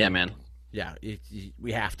 I mean, Yeah, man. Yeah,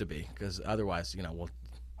 we have to be, because otherwise, we'll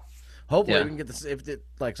hopefully we can get this. If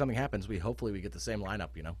something happens, hopefully we get the same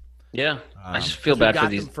lineup. Yeah, I just feel 'cause bad we for got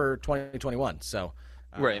these. them for 2021. So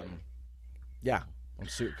Right. Yeah, I'm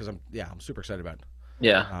super excited about it.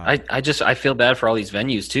 Yeah, I feel bad for all these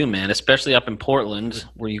venues too, man. Especially up in Portland,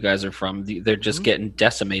 where you guys are from. They're just getting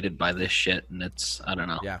decimated by this shit, and I don't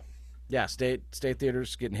know. Yeah. State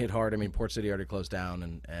theaters getting hit hard. I mean, Port City already closed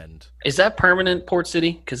down, and Is that permanent, Port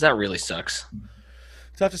City? Because that really sucks.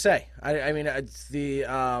 it's tough to say. I mean, it's the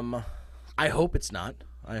I hope it's not.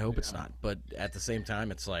 It's not. But at the same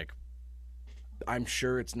time, it's like I'm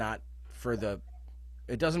sure it's not for the.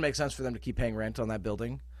 It doesn't make sense for them to keep paying rent on that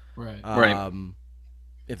building. Right. Right.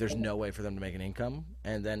 If there's no way for them to make an income.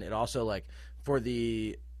 And then it also, like, for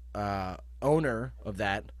the owner of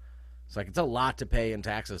that, it's like it's a lot to pay in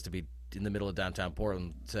taxes to be in the middle of downtown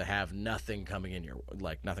Portland to have nothing coming in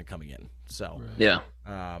nothing coming in. So Yeah.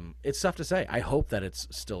 it's tough to say. I hope that it's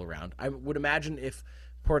still around. I would imagine if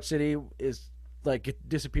Port City is like it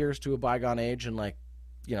disappears to a bygone age, and like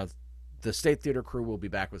the State Theater crew will be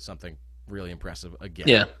back with something really impressive again.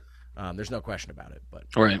 Yeah. There's no question about it. But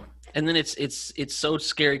Right. And then it's so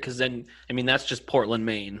scary because then, I mean, that's just Portland,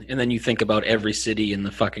 Maine. And then you think about every city in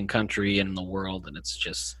the fucking country and in the world, and it's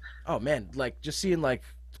just... Oh, man, like just seeing like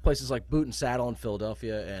places like Boot and Saddle in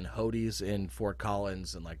Philadelphia and Hody's in Fort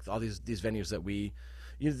Collins and like all these venues that we...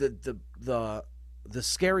 The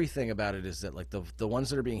scary thing about it is that like the ones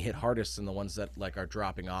that are being hit hardest and the ones that like are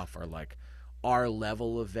dropping off are like our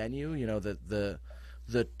level of venue,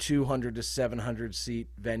 the 200 to 700 seat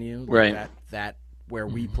venue, like right? That where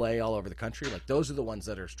we play all over the country, like those are the ones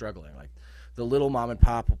that are struggling. Like the little mom and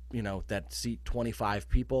pop, that seat 25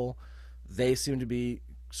 people, they seem to be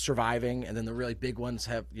surviving, and then the really big ones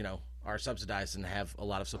have, are subsidized and have a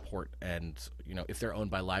lot of support, and if they're owned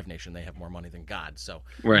by Live Nation, they have more money than God, so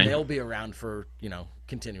they'll be around for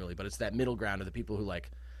continually. But it's that middle ground of the people who like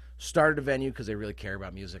started a venue because they really care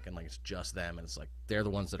about music and like it's just them, and it's like they're the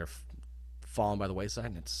ones that are fallen by the wayside,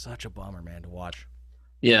 and it's such a bummer, man, to watch.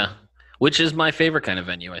 Yeah, which is my favorite kind of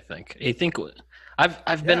venue. I think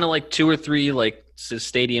I've been to like 2 or 3 like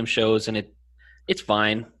stadium shows, and it's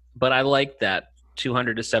fine, but I like that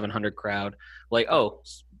 200 to 700 crowd. Like,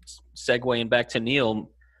 segueing back to Neil,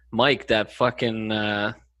 Mike, that fucking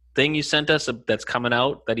thing you sent us that's coming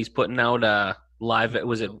out, that he's putting out live.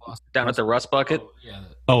 Was it down at the Rust Bucket?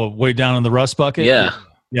 Way down in the Rust Bucket. Yeah.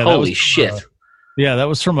 Holy was, shit. Yeah, that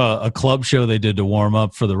was from a club show they did to warm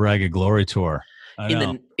up for the Ragged Glory tour.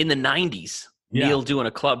 In the 90s, Yeah. Neil doing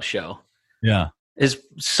a club show. Yeah. Is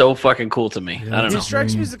so fucking cool to me. Yeah. I don't He know.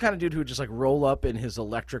 strikes me as the kind of dude who would just like roll up in his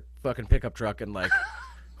electric fucking pickup truck and like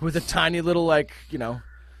with a tiny little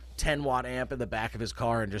 10-watt amp in the back of his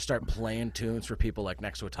car and just start playing tunes for people like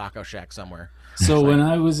next to a taco shack somewhere. So when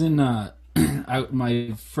I was in,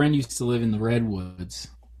 my friend used to live in the Redwoods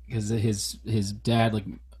because his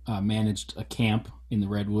dad managed a camp in the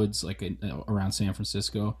Redwoods, around San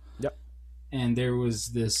Francisco. Yep. And there was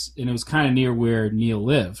this, and it was kind of near where Neil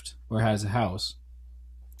lived or has a house.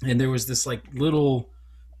 And there was this little,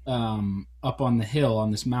 up on the hill on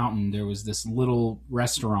this mountain, there was this little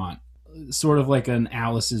restaurant, sort of like an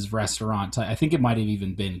Alice's restaurant type. I think it might have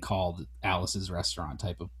even been called Alice's restaurant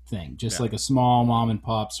type of thing. Just like a small mom and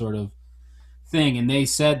pop sort of thing. And they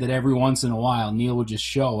said that every once in a while, Neil would just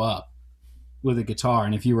show up with a guitar,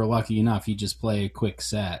 and if you were lucky enough, he'd just play a quick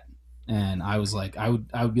set. And I was like, I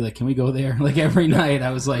would be like, can we go there? Like every night, I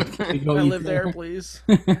was like, can we go I eat live there, please.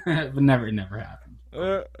 but it never happened.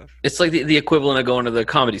 It's like the equivalent of going to the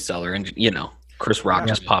Comedy Cellar and, Chris Rock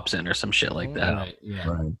just pops in or some shit like that. Right, yeah.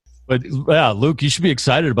 Right. But yeah, Luke, you should be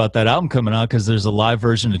excited about that album coming out because there's a live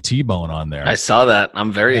version of T-Bone on there. I saw that.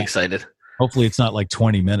 I'm very excited. Hopefully it's not like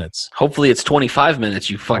 20 minutes. Hopefully it's 25 minutes,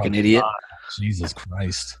 you fucking idiot. God. Jesus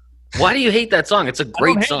Christ. Why do you hate that song? It's a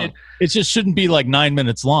great song. It just shouldn't be like 9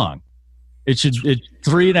 minutes long. It's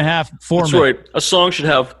 3.5, 4 That's minutes. right. A song should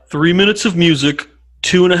have 3 minutes of music,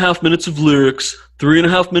 2.5 minutes of lyrics,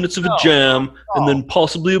 3.5 minutes of a jam, and then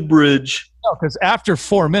possibly a bridge. No, because after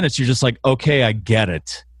 4 minutes, you're just like, okay, I get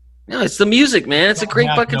it. No, it's the music, man. It's a great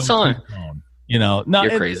fucking song. T-Bone. You know, no,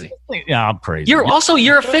 You're crazy. Yeah, I'm crazy. You're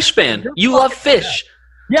a Fish fan. You love Fish.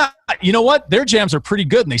 Yeah, you know what? Their jams are pretty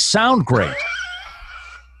good and they sound great.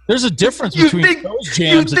 There's a difference You between think those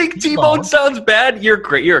jams. you think T-Bone sounds bad? You're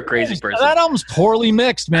great. You're a crazy person. That album's poorly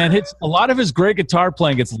mixed, man. A lot of his great guitar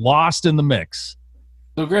playing gets lost in the mix.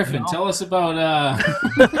 So Griffin, tell us about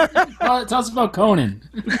tell us about Conan.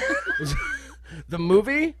 The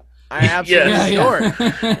movie? I absolutely adore it.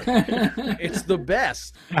 Yeah. It's the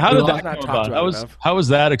best. How did Well, that not come talked about? about enough. How was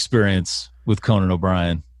that experience with Conan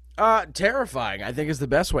O'Brien? Terrifying, I think, is the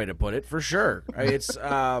best way to put it, for sure. It's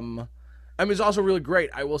it's also really great.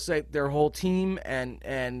 I will say their whole team and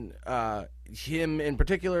him in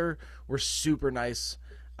particular were super nice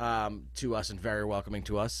to us and very welcoming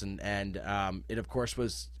to us, and it of course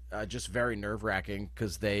was just very nerve-wracking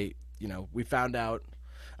because we found out,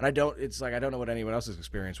 and I don't know what anyone else's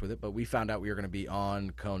experience with it, but we found out we were going to be on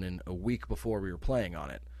Conan a week before we were playing on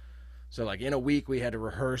it. So like in a week we had to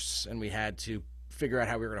rehearse and we had to figure out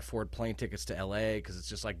how we were going to afford plane tickets to LA because it's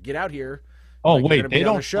just like, get out here. Oh, like, wait, they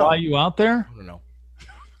don't fly you out there? I don't know.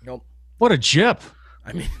 Nope. What a jip.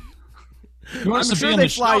 I mean, You want us I'm to sure be on they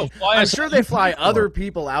the fly. show. Fly I'm us sure out. they fly other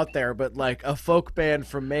people out there, but like a folk band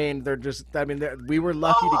from Maine, they're just. I mean, we were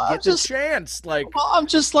lucky to get the chance. Like, Well, I'm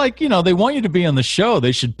just like, they want you to be on the show.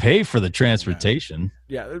 They should pay for the transportation.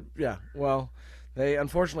 yeah. Well, they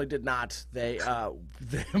unfortunately did not.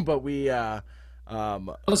 But we.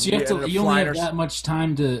 Plus, you only have that much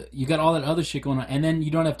time to. You got all that other shit going on, and then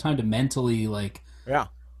you don't have time to mentally Yeah.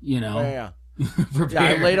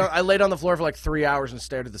 prepare. Yeah, I laid on the floor for like 3 hours and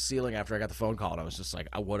stared at the ceiling after I got the phone call, and I was just like,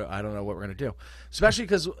 I don't know what we're gonna do. Especially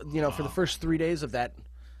because for the first 3 days of that,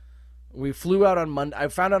 we flew out on Monday. I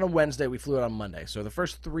found out on Wednesday. We flew out on Monday. So the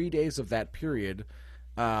first 3 days of that period,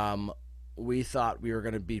 we thought we were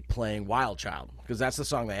gonna be playing Wild Child because that's the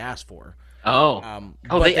song they asked for.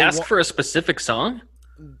 They asked for a specific song?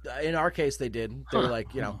 In our case, they did. They were like,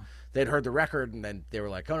 they'd heard the record, and then they were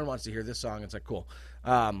like, Conan wants to hear this song. It's like, cool.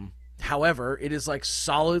 However, it is like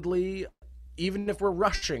solidly, even if we're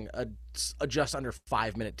rushing, a just under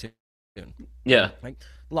 5 minute tune. Yeah. Like,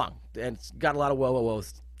 long. And it's got a lot of whoa, whoa,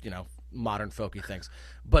 whoas, modern folky things.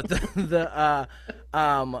 But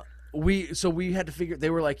we had to figure, they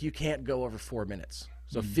were like, you can't go over 4 minutes.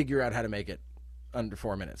 So figure out how to make it under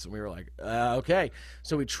 4 minutes. And we were like, okay.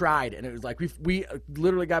 So we tried, and it was like, we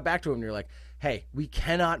literally got back to him, and you're like, hey, we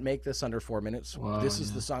cannot make this under 4 minutes. This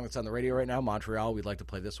is the song that's on the radio right now, Montreal. We'd like to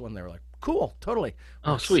play this one. They were like, cool, totally.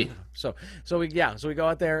 Oh, sweet. So we go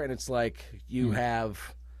out there, and it's like you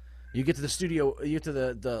get to the studio, you get to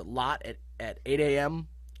the lot at 8 a.m.,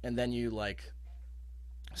 and then you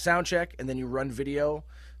sound check, and then you run video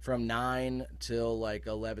from 9 till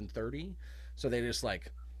 11:30. So they just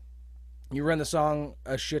you run the song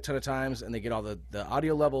a shit ton of times, and they get all the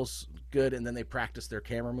audio levels good, and then they practice their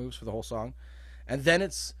camera moves for the whole song. And then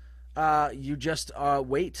it's you just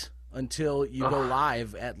wait until you go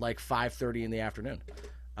live at 5:30 in the afternoon.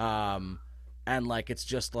 And it's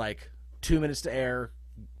just 2 minutes to air,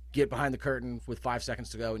 get behind the curtain with 5 seconds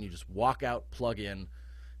to go, and you just walk out, plug in,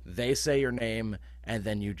 they say your name, and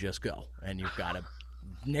then you just go. And you've got to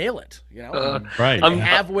nail it, Right.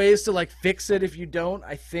 Have ways to fix it if you don't.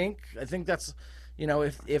 I think that's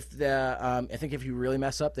if you really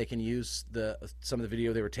mess up, they can use some of the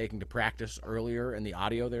video they were taking to practice earlier and the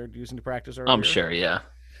audio they're using to practice earlier. I'm sure, yeah.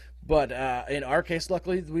 But in our case,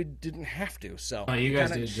 luckily, we didn't have to. So you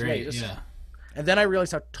guys did great. Yeah. And then I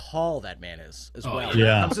realized how tall that man is as well.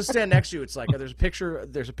 yeah. I'm just standing next to you. It's like there's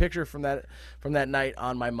a picture from that night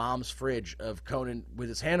on my mom's fridge of Conan with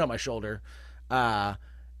his hand on my shoulder. And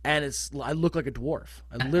I look like a dwarf.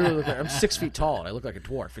 I literally look like I'm 6 feet tall, and I look like a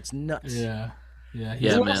dwarf. It's nuts. Yeah.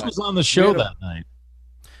 Who else was on the show that night?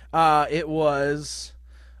 It was,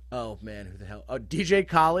 oh man, who the hell? Oh, DJ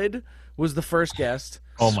Khaled was the first guest.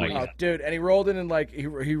 Oh my god, dude! And he rolled in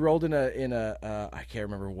he rolled in a I can't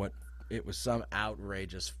remember what it was, some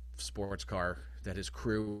outrageous sports car that his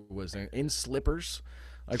crew was in slippers,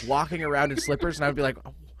 walking around in slippers, and I would be like,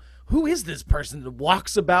 who is this person that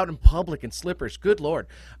walks about in public in slippers? Good Lord.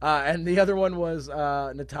 And the other one was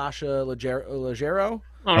Natasha Leggero,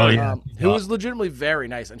 who was legitimately very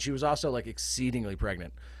nice. And she was also exceedingly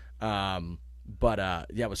pregnant. It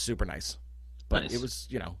was super nice. But Nice. it was,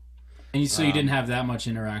 And so you didn't have that much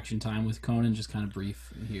interaction time with Conan, just kind of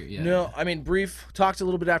brief here. Yeah. No, I mean, brief. Talked a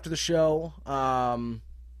little bit after the show,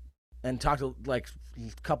 and talked a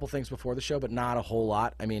couple things before the show, but not a whole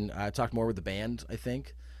lot. I mean, I talked more with the band, I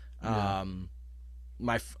think. Yeah.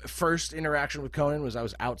 My first interaction with Conan was I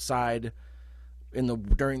was outside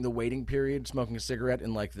during the waiting period, smoking a cigarette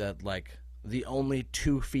in the only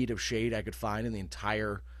 2 feet of shade I could find in the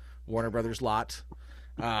entire Warner Brothers lot.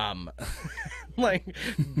 Like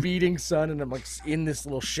beating sun, and I'm like in this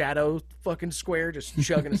little shadow fucking square, just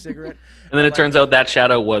chugging a cigarette. And then it turns out that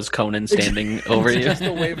shadow was Conan standing over you. Just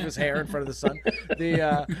a wave of his hair in front of the sun.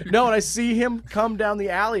 No, and I see him come down the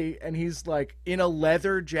alley, and he's like in a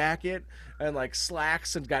leather jacket and like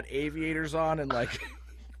slacks and got aviators on, and like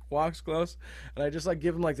walks close. And I just like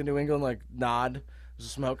give him like the New England like nod,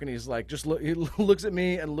 smoke, and he's like he looks at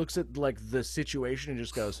me and looks at like the situation and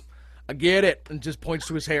just goes, I get it, and just points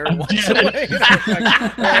to his hair and walks away. Like,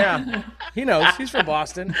 yeah, he knows. He's from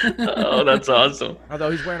Boston. Oh, that's awesome.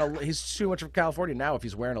 Although he's too much of California now. If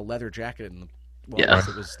he's wearing a leather jacket, and Yeah.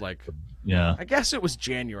 it was like, Yeah. I guess it was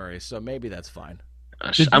January, so maybe that's fine.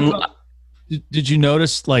 Did you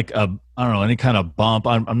notice like I don't know, any kind of bump?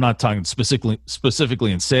 I'm not talking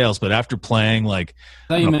specifically in sales, but after playing like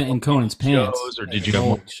I thought you meant in Conan's pants. shows, or did you have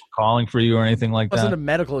more calling for you or anything like It wasn't that? a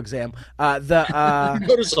medical exam. You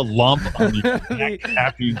notice a lump on your neck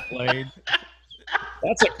after you played?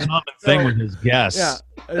 That's a common thing with his guests. Yeah,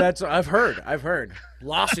 that's I've heard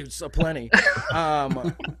lawsuits aplenty.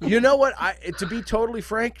 You know what? To be totally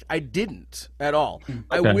frank, I didn't at all. Okay.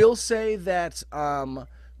 I will say that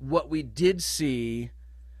what we did see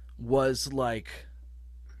was like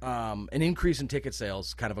an increase in ticket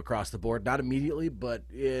sales, kind of across the board. Not immediately, but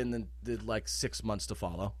in the like 6 months to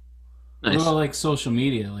follow. What about like social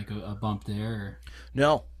media, like a bump there? Or...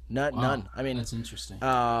 No, Wow, none. I mean, that's interesting.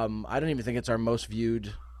 I don't even think it's our most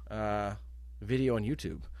viewed video on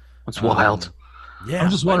YouTube. That's wild. Yeah,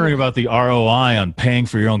 I'm just wondering about the ROI on paying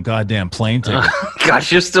for your own goddamn plane ticket.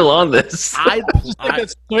 Gosh, you're still on this. I think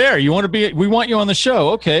it's fair. You want to be? We want you on the show.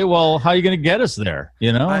 Okay, well, how are you going to get us there?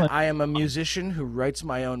 You know, I am a musician who writes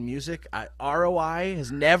my own music. ROI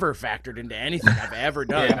has never factored into anything I've ever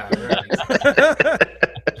done.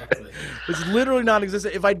 It's literally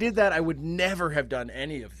non-existent. If I did that, I would never have done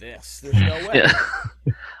any of this. There's no way.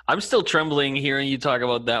 Yeah. I'm still trembling hearing you talk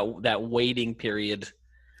about that waiting period.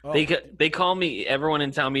 Oh. They call me, everyone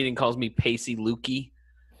in town meeting calls me Pacey Lukey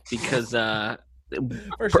because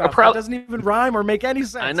First off, that doesn't even rhyme or make any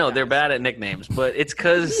sense. I know they're bad at nicknames, but it's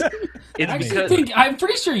because I'm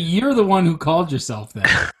pretty sure you're the one who called yourself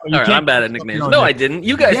that. All right, I'm bad at nicknames. No, I didn't.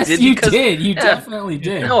 You guys yes, did. you because, did. You definitely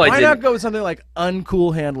did. No, I Why didn't. not go with something like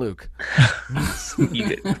Uncool Hand Luke? You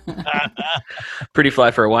did. Pretty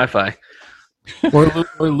fly for a Wi-Fi.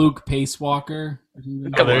 or Luke Pacewalker.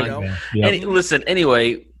 Come there on. you go. Yeah. Listen,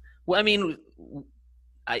 anyway, well, I mean,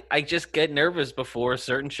 I just get nervous before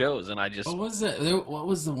certain shows, and I just. What was it? What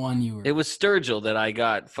was the one you were? It was Sturgill that I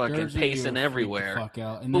got fucking Sturgill, you pacing were everywhere. freaked the fuck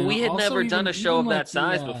out. And But then we had also never done a show of even that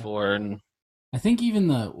size before, and I think even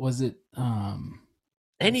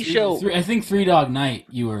any show. I think Three Dog Night.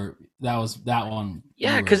 That one.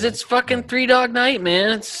 Yeah, because it's fucking Three Dog Night,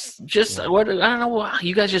 man. It's just what I don't know. Why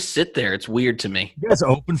you guys just sit there. It's weird to me. You guys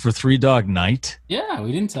open for Three Dog Night? Yeah,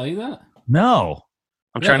 we didn't tell you that. No.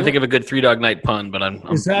 I'm trying to think of a good Three Dog Night pun, but I'm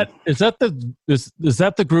Is that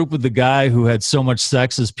the group with the guy who had so much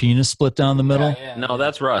sex his penis split down the middle? Yeah, no,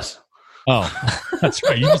 that's Russ. Oh, that's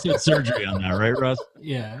right. You just had surgery on that, right, Russ?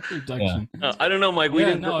 Yeah, reduction. I don't know, Mike. We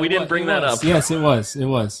didn't bring that up. Yes, it was.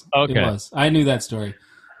 Okay. It was. I knew that story.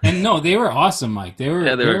 And no, they were awesome, Mike. They were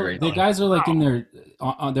great. The guys are like in their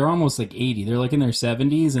they're almost like 80. They're like in their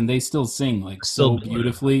 70s and they still sing like so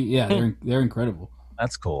beautifully. Yeah, they're incredible.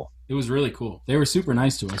 That's cool. It was really cool. They were super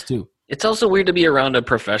nice to us too. It's also weird to be around a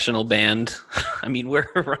professional band. I mean, we're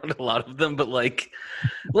around a lot of them, but like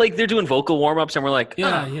they're doing vocal warm-ups, and we're like,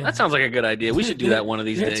 that sounds like a good idea. We should do that one of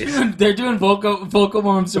these days. They're doing vocal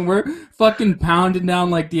warm-ups, and we're fucking pounding down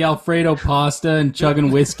like the Alfredo pasta and chugging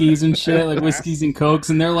whiskeys and shit, like whiskeys and cokes,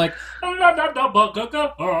 and they're like, and You guys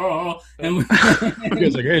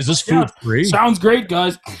are like, hey, is this food free? sounds great,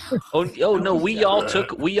 guys. Oh no, we all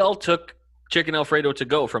took Chicken Alfredo to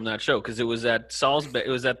go from that show because it was at It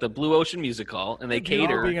was at the Blue Ocean Music Hall, and they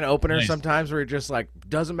cater. Being an opener Nice. sometimes where you're just like,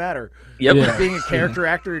 doesn't matter. Yep. Yeah. Being a character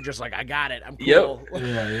actor, you're just like, I got it. I'm Yep. cool.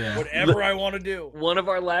 Yeah. Whatever I want to do. One of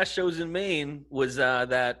our last shows in Maine was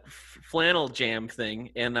that flannel jam thing,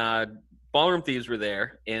 and Ballroom Thieves were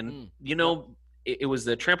there, and it was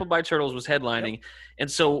the Trampled by Turtles was headlining,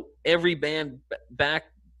 and so every band back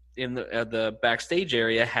in the backstage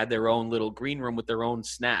area had their own little green room with their own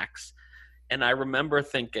snacks. And I remember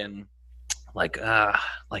thinking, I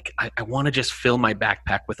want to just fill my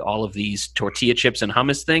backpack with all of these tortilla chips and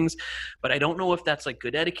hummus things, but I don't know if that's like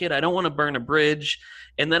good etiquette. I don't want to burn a bridge.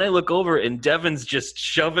 And then I look over and Devin's just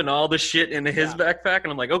shoving all the shit into his backpack,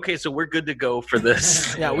 and I'm like, okay, so we're good to go for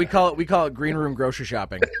this. Yeah, we call it green room grocery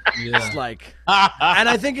shopping. It's like, and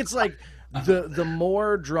I think it's like, the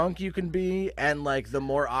more drunk you can be and like the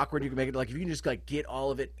more awkward you can make it, like if you can just like get all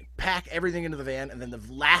of it, pack everything into the van, and then the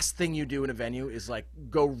last thing you do in a venue is like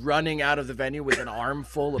go running out of the venue with an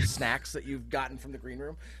armful of snacks that you've gotten from the green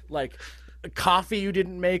room, like coffee you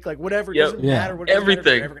didn't make, like whatever. It doesn't matter what,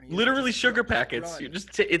 everything, literally sugar packets. You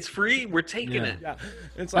just it's free. We're taking it. Yeah,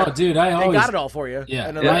 it's like, dude, they got it all for you. Yeah,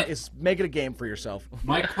 and it's make it a game for yourself.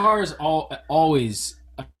 My cars always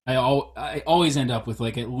end up with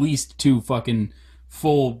like at least 2 fucking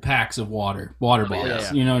full packs of water bottles.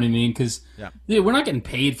 Yeah. You know what I mean? Because we're not getting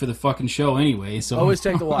paid for the fucking show anyway. So always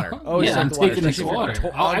take the water. I'm taking this Especially water. if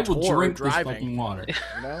you're I will tour drink driving, this fucking water.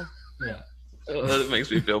 You know? Yeah. Oh, that makes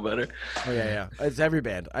me feel better. Oh yeah. It's every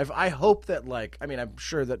band. I hope that like, I mean, I'm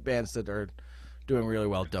sure that bands that are doing really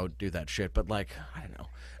well don't do that shit, but like, I don't know.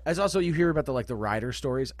 As also you hear about the rider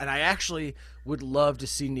stories, and I actually would love to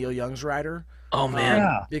see Neil Young's rider. Oh man,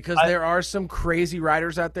 because there are some crazy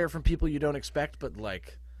riders out there from people you don't expect, but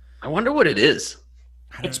like, I wonder what it is.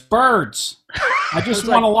 It's birds. I just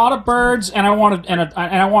want a lot of birds, and I want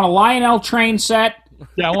a Lionel train set.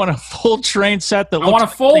 Yeah, I want a full train set that. I want a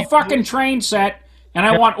full fucking train set, and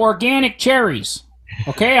I want organic cherries.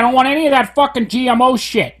 Okay, I don't want any of that fucking GMO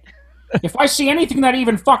shit. If I see anything that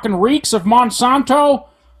even fucking reeks of Monsanto,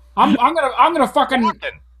 I'm gonna fucking.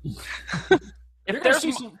 If there's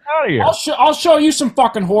out of here. I'll show you some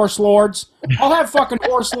fucking horse lords. I'll have fucking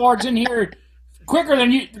horse lords in here quicker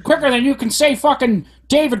than you can say fucking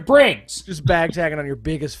David Briggs. Just bag tagging on your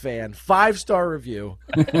biggest fan. 5-star review.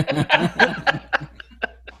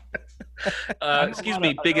 Excuse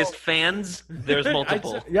me, biggest fans? There's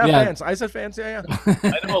multiple. Fans. I said fans. Yeah.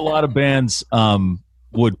 I know a lot of bands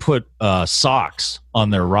would put socks on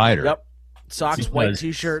their rider. Yep. Socks, white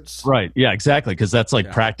T-shirts. Right. Yeah, exactly. Because that's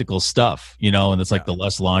like practical stuff, you know, and it's like the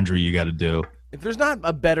less laundry you got to do. If there's not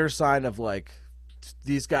a better sign of like,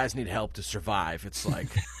 these guys need help to survive, it's like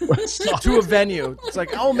to a venue. It's like,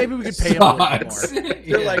 oh, maybe we could pay them a little more.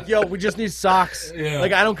 They're like, yo, we just need socks. Yeah.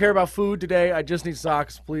 Like, I don't care about food today. I just need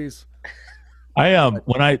socks, please.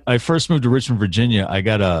 When I first moved to Richmond, Virginia, I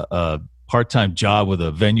got a part-time job with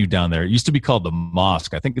a venue down there. It used to be called the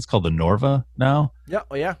Mosque. I think it's called the Norva now. Yeah.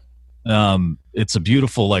 Oh yeah. It's a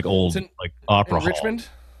beautiful like old like opera hall. Richmond.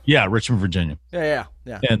 Yeah, Richmond, Virginia. Yeah.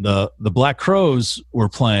 And the Black Crowes were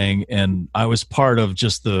playing, and I was part of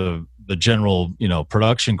just the general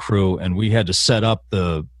production crew, and we had to set up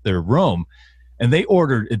their room, and they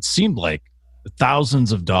ordered, it seemed like,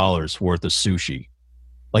 thousands of dollars worth of sushi,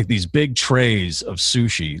 like these big trays of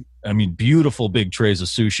sushi. I mean, beautiful big trays of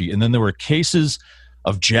sushi, and then there were cases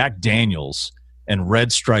of Jack Daniels and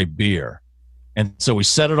Red Stripe beer. And so we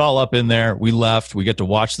set it all up in there. We left. We get to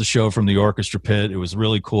watch the show from the orchestra pit. It was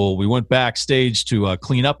really cool. We went backstage to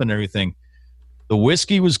clean up and everything. The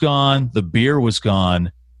whiskey was gone. The beer was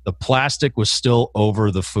gone. The plastic was still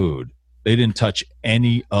over the food. They didn't touch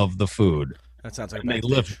any of the food. That sounds like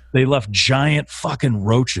they left giant fucking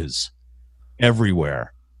roaches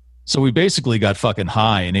everywhere. So we basically got fucking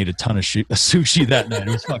high and ate a ton of sushi that night.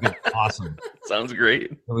 It was fucking awesome. Sounds great.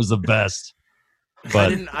 It was the best.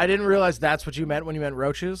 But I didn't realize that's what you meant when you meant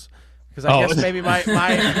roaches, because I guess maybe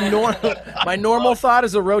my normal thought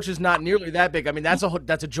is a roach is not nearly that big. I mean, that's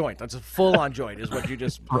a joint. That's a full-on joint is what you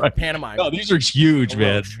just pantomime. No, these are huge,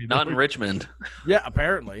 man. Not in Richmond. Yeah,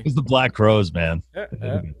 apparently. It's the Black Crowes, man.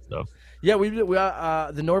 Yeah. Yeah, we the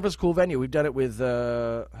Norva's cool venue. We've done it with who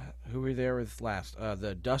were we there with last?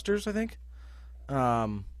 The Dusters, I think.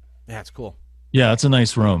 Yeah, it's cool. Yeah, it's a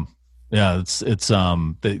nice room. Yeah, it's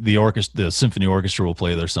the orchestra, the symphony orchestra will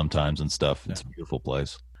play there sometimes and stuff. It's a beautiful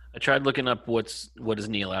place. I tried looking up what does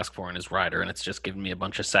Neil ask for in his rider, and it's just giving me a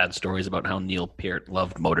bunch of sad stories about how Neil Peart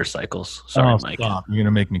loved motorcycles. Sorry, Mike. Stop. You're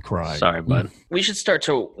gonna make me cry. Sorry, bud. We should start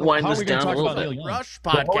to wind this down a little bit. Rush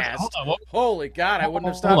podcast. Holy God, I wouldn't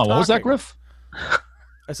have stopped. Hold on, what was that, Griff?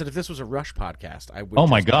 I said if this was a Rush podcast, I would. Oh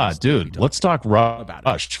my God, dude! Let's talk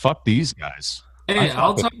Rush. Fuck these guys. Hey,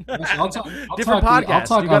 I'll talk different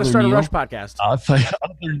podcast. You got to start a Rush podcast. I'll tell you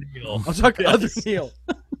other Neil. I'll talk other Neil.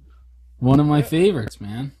 One of my favorites,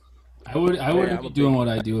 man. I wouldn't be doing what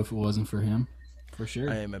I do if it wasn't for him, for sure.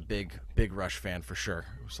 I am a big Rush fan for sure.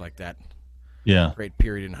 It was like that great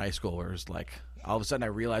period in high school where it was like all of a sudden I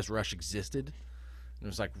realized Rush existed. And it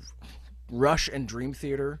was like Rush and Dream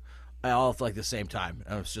Theater all at like the same time.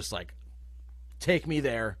 And it was just like, take me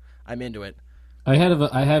there. I'm into it. I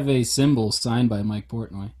have a symbol signed by Mike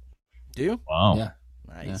Portnoy. Do you? Wow. Yeah.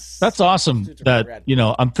 Nice. That's awesome. That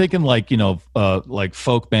I'm thinking like like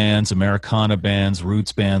folk bands, Americana bands,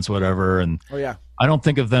 roots bands, whatever. And I don't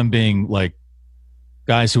think of them being like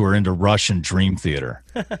guys who are into Rush and Dream Theater.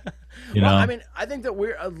 You know, I mean, I think that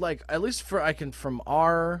we're like, at least from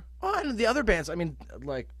our Oh, and the other bands, I mean,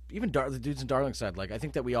 like even the dudes in Darlingside, like I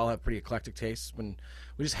think that we all have pretty eclectic tastes when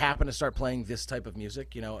we just happen to start playing this type of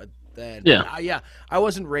music, you know. Then yeah, I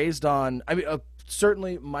wasn't raised on. I mean,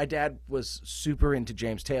 certainly my dad was super into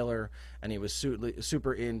James Taylor, and he was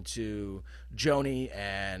super into Joni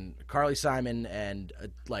and Carly Simon and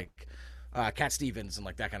Cat Stevens and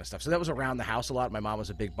like that kind of stuff. So that was around the house a lot. My mom was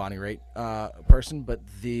a big Bonnie Raitt person, but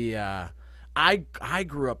I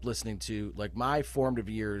grew up listening to, like, my formative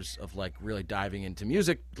years of like really diving into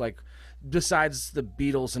music, like besides the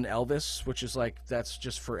Beatles and Elvis, which is like that's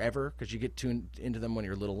just forever because you get tuned into them when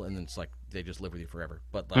you're little and then it's like they just live with you forever.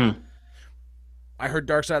 But like I heard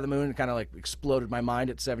Dark Side of the Moon and kind of like exploded my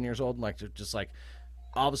mind at 7 years old, and like just like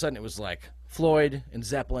all of a sudden it was like Floyd and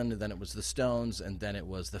Zeppelin, and then it was the Stones, and then it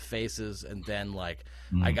was the Faces, and then like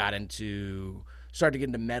I started to get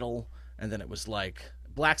into metal, and then it was like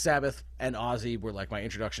Black Sabbath and Ozzy were like my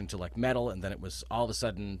introduction to like metal, and then it was all of a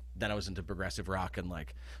sudden then I was into progressive rock, and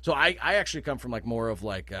like so I actually come from like more of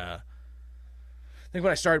like I think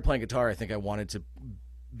when I started playing guitar I think I wanted to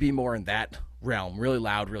be more in that realm, really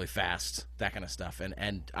loud, really fast, that kind of stuff,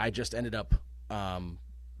 and I just ended up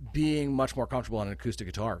being much more comfortable on an acoustic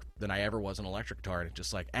guitar than I ever was an electric guitar, and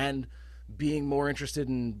just like and being more interested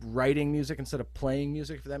in writing music instead of playing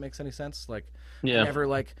music, if that makes any sense. Like I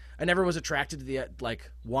never was attracted to the like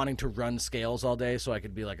wanting to run scales all day so I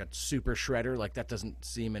could be like a super shredder. Like that doesn't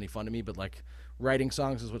seem any fun to me, but like writing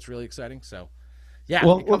songs is what's really exciting. So yeah,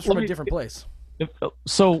 it comes from a different place.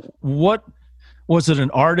 So what was it,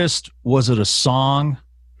 an artist, was it a song,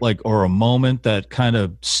 like, or a moment that kind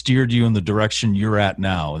of steered you in the direction you're at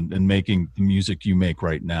now and making the music you make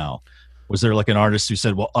right now? Was there like an artist who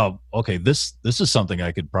said, well, oh, okay, this is something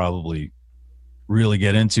I could probably really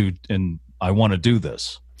get into and I want to do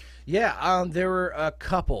this? Yeah, there were a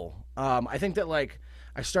couple. I think that like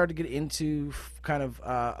I started to get into kind of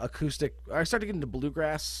acoustic. I started to get into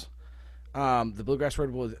bluegrass. The bluegrass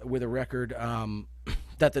world with a record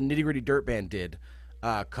that the Nitty Gritty Dirt Band did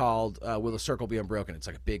called Will the Circle Be Unbroken. It's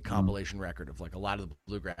like a big compilation record of like a lot of the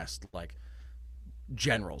bluegrass like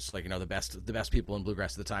generals, like, you know, the best people in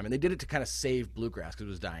bluegrass at the time, and they did it to kind of save bluegrass because it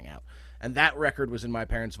was dying out. And that record was in my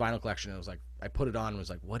parents' vinyl collection, and it was like I put it on and was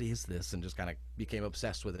like, what is this, and just kind of became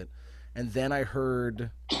obsessed with it. And then I heard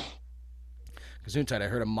Gesundheit. I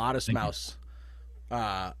heard a Modest Mouse,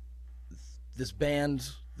 this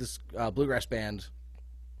bluegrass band,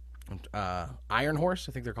 Iron Horse,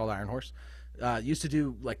 I think they're called Iron Horse, used to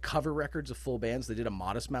do like cover records of full bands. They did a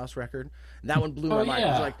Modest Mouse record, and that one blew my mind. It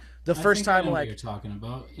was like the first time, like, you're talking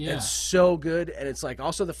about. Yeah, it's so good, and it's like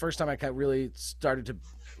also the first time I really started to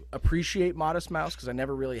appreciate Modest Mouse because I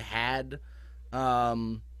never really had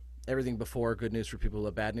everything before Good News for People Who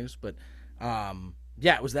Love Bad News. But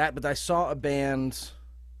yeah, it was that. But I saw a band.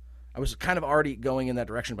 I was kind of already going in that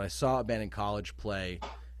direction, but I saw a band in college play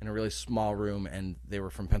in a really small room, and they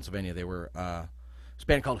were from Pennsylvania. They were this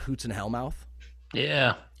band called Hoots and Hellmouth.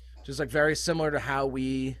 Yeah. Just like very similar to how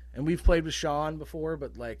we've played with Sean before,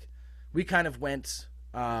 but like we kind of went,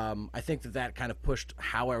 I think that kind of pushed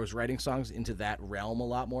how I was writing songs into that realm a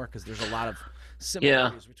lot more because there's a lot of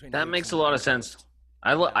similarities between. That makes a lot of sense.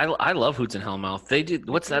 I love Hoots and Hellmouth. They did.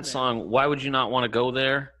 What's that song? Why Would You Not Want to Go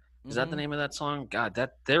There? Is that the name of that song? God,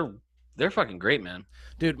 they're fucking great, man.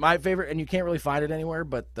 Dude, my favorite, and you can't really find it anywhere,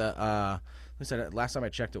 but last time I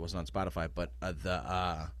checked, it wasn't on Spotify, but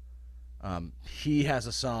he has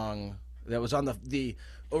a song that was on the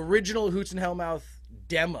original Hoots and Hellmouth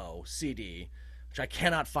demo CD, which I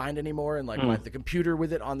cannot find anymore, and like the computer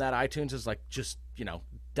with it on that iTunes is like just, you know,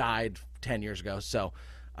 died 10 years ago. So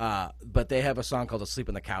but they have a song called "Asleep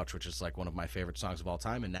on the Couch," which is like one of my favorite songs of all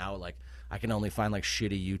time, and now like I can only find like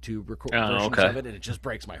shitty YouTube versions of it, and it just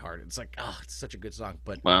breaks my heart. It's like, oh, it's such a good song.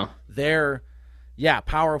 But they're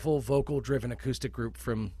powerful vocal driven acoustic group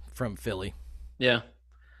from Philly. Yeah.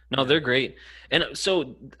 No, they're great. And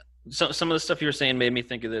so some of the stuff you were saying made me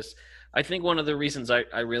think of this. I think one of the reasons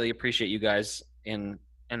I really appreciate you guys and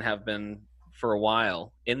have been for a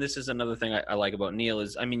while, and this is another thing I like about Neil,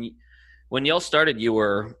 is, I mean, when y'all started, you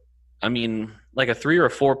were, I mean, like a 3 or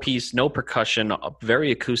 4 piece, no percussion,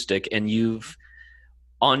 very acoustic, and you've,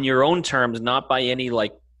 on your own terms, not by any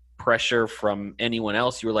like pressure from anyone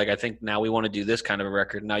else, you were like, I think now we want to do this kind of a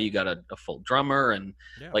record. Now you got a full drummer and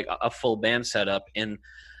like a full band setup. And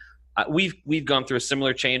we've gone through a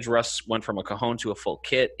similar change. Russ went from a cajon to a full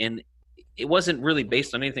kit, and it wasn't really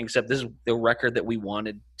based on anything except this is the record that we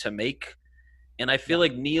wanted to make. And I feel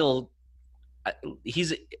like Neil,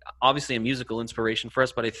 he's obviously a musical inspiration for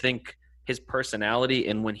us, but I think his personality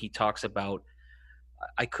and when he talks about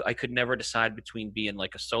I could never decide between being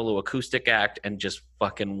like a solo acoustic act and just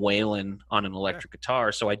fucking wailing on an electric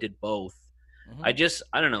guitar. So I did both. Mhm.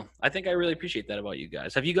 I don't know. I think I really appreciate that about you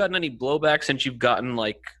guys. Have you gotten any blowback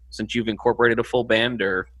since you've incorporated a full band,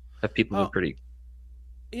 or have people been Oh, pretty?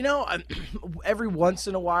 You know, every once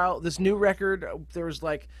in a while, this new record, there was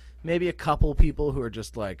like maybe a couple people who are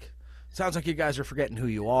just like, sounds like you guys are forgetting who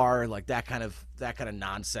you are, like that kind of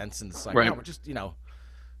nonsense. And it's like, Right. no, we're just,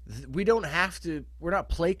 we don't have to. We're not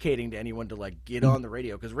placating to anyone to like get on the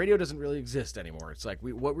radio, because radio doesn't really exist anymore. It's like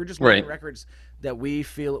we're just making Right. records that we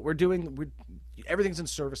feel everything's in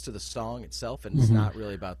service to the song itself, and it's not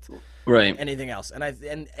really about Right. anything else.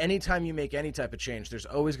 And anytime you make any type of change, there's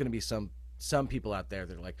always going to be some people out there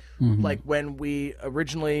that are like when we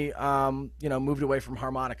originally moved away from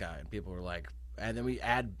harmonica, and people were like, and then we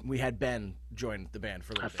had Ben join the band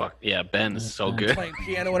for a little bit. Ben is so good. Playing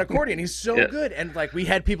piano and accordion, he's so Yeah. good. And like we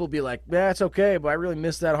had people be like, "Yeah, it's okay, but I really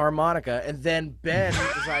miss that harmonica." And then Ben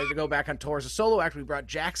decided to go back on tour as a solo act. We brought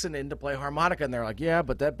Jackson in to play harmonica, and they're like, "Yeah,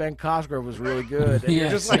 but that Ben Cosgrove was really good." And you're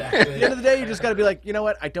Yes, just like, at the end of the day, you just got to be like, you know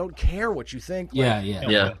what? I don't care what you think. Like,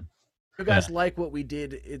 Yeah. you guys like what we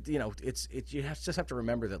did. Just have to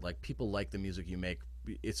remember that like people like the music you make,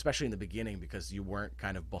 especially in the beginning, because you weren't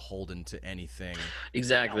kind of beholden to anything.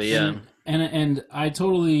 Exactly. Yeah. And I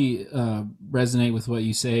totally resonate with what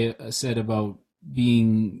you said about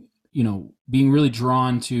being really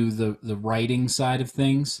drawn to the writing side of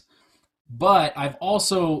things. But I've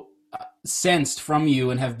also sensed from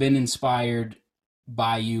you and have been inspired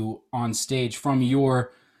by you on stage, from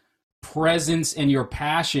your presence and your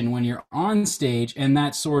passion when you're on stage, and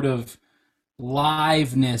that sort of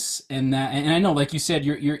liveness, and I know, like you said,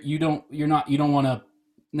 you don't want to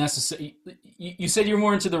necessarily. You said you're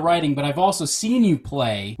more into the writing, but I've also seen you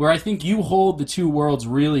play where I think you hold the two worlds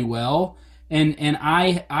really well, and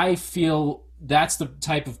I feel that's the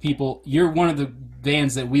type of people. You're one of the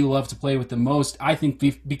bands that we love to play with the most. I think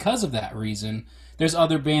because of that reason. There's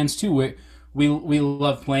other bands too where we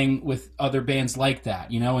love playing with other bands like that,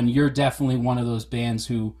 and you're definitely one of those bands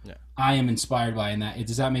who I am inspired by in that.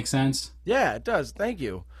 Does that make sense? Yeah, it does. Thank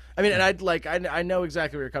you. I mean, and I know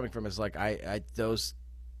exactly where you're coming from. Is like I those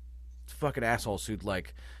fucking assholes who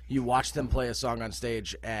like you watch them play a song on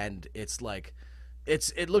stage, and it's like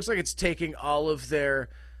it looks like it's taking all of their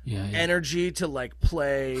energy to like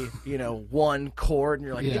play one chord, and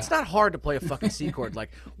you're like, it's not hard to play a fucking C chord. Like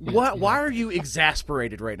why are you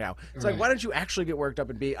exasperated right now? It's like, why don't you actually get worked up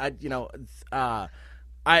and be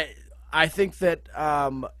I think that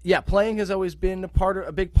playing has always been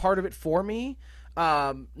a big part of it for me.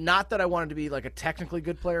 Not that I wanted to be like a technically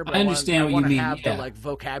good player, but I understand what you mean. Have the like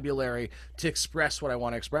vocabulary to express what I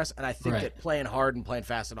want to express, and I think that playing hard and playing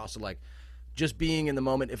fast, and also like just being in the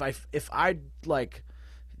moment. If I like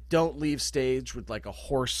don't leave stage with like a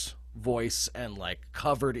hoarse voice and like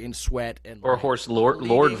covered in sweat and or a like, horse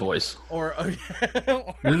lord voice, or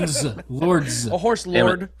Lord's a horse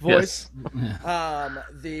lord voice. Yes. I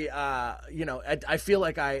feel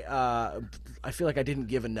like I feel like I didn't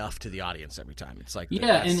give enough to the audience every time. It's like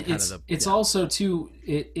and it's also too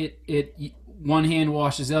it one hand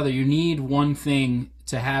washes the other. You need one thing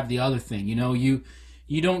to have the other thing. You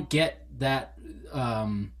don't get that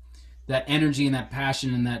that energy and that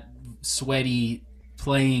passion and that sweaty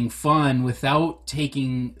playing fun without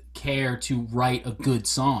taking care to write a good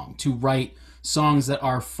song, to write songs that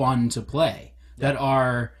are fun to play, that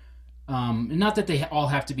are not that they all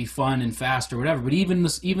have to be fun and fast or whatever, but even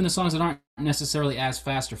the songs that aren't necessarily as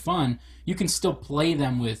fast or fun, you can still play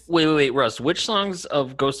them with. Wait, Russ. Which songs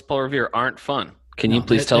of Ghost of Paul Revere aren't fun? Can you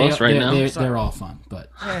please tell us right now? They're all fun, but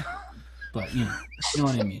you know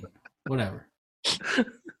what I mean. Whatever.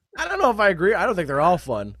 I don't know if I agree. I don't think they're all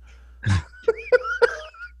fun.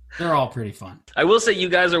 They're all pretty fun. I will say you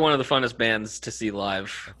guys are one of the funnest bands to see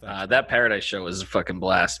live. That Paradise show was a fucking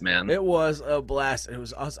blast, man. It was a blast. It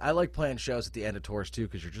was. I like playing shows at the end of tours too,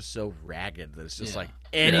 because you're just so ragged that it's just like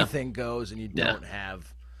anything goes, and you don't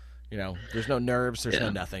have, there's no nerves, there's no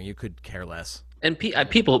nothing. You could care less. And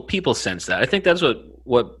people sense that. I think that's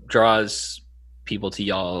what draws people to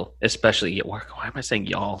y'all, especially. Why am I saying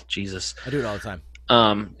y'all? Jesus, I do it all the time.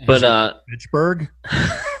 Pittsburgh.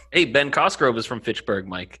 Hey, Ben Cosgrove is from Fitchburg,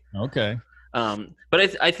 Mike. Okay.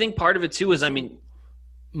 But I think part of it too is, I mean,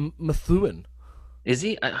 Methuen. Is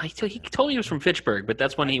he? He told me he was from Fitchburg, but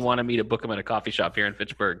that's when he wanted me to book him at a coffee shop here in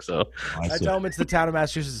Fitchburg. So I tell him it's the town of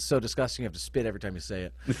Massachusetts. It's so disgusting you have to spit every time you say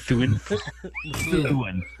it. Methuen.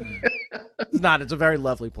 It's not. It's a very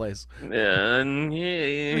lovely place. Yeah,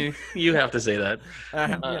 you have to say that.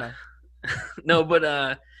 You know. No,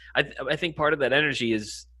 but I think part of that energy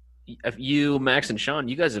is you, Max, and Sean,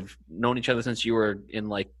 you guys have known each other since you were in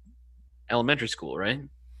like elementary school, right?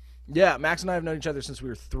 Yeah, Max and I have known each other since we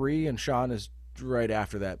were 3, and Sean is right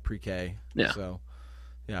after that, pre-K. Yeah. So,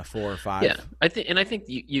 yeah, 4 or 5. Yeah, I think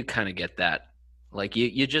you kind of get that. Like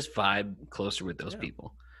you just vibe closer with those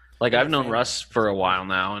people. Like I've known Russ for a while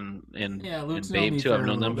now, and Luke's known Babe me too. for I've a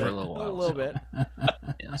known them little for a bit. little while. A little bit.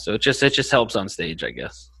 Yeah, so it just helps on stage, I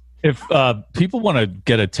guess. If people want to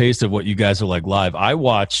get a taste of what you guys are like live, I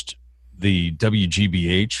watched the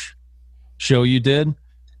WGBH show you did.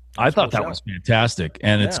 I thought that was fantastic.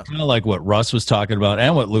 And it's kind of like what Russ was talking about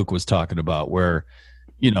and what Luke was talking about, where,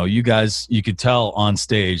 you guys, you could tell on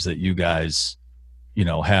stage that you guys,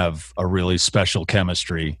 have a really special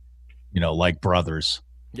chemistry, like brothers.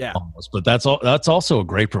 Yeah. Almost. But that's also a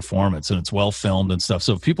great performance, and it's well filmed and stuff.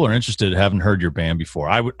 So if people are interested, haven't heard your band before,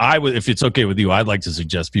 I would, if it's okay with you, I'd like to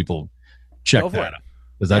suggest people check that out,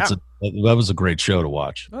 because that was a great show to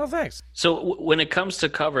watch. Oh, thanks. So when it comes to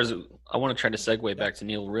covers, I want to try to segue back to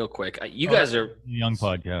Neil real quick. You guys are Young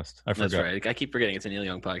podcast. I forgot. That's right. I keep forgetting it's a Neil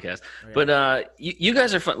Young podcast. But you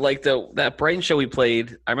guys are fun. Like that Brighton show we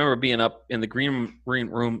played, I remember being up in the green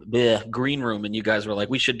room, and you guys were like,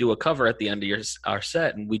 we should do a cover at the end of our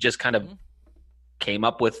set, and we just kind of came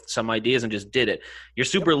up with some ideas and just did it. You're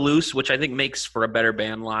super loose, which I think makes for a better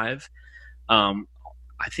band live. I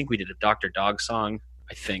think we did a Dr. Dog song.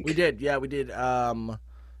 I think we did. Yeah, we did.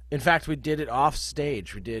 In fact, we did it off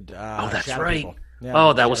stage. We did. That's Shadow right. People. Yeah,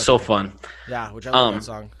 oh, that was so fun. Yeah, which I love that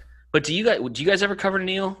song. But do you guys ever cover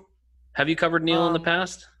Neil? Have you covered Neil in the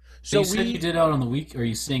past? So you said you did out on the week, or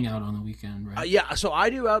you sing out on the weekend, right? Yeah, so I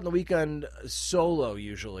do out on the weekend solo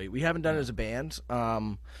usually. We haven't done it as a band.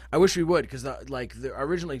 I wish we would, because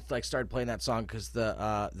originally started playing that song because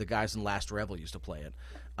the guys in Last Revel used to play it.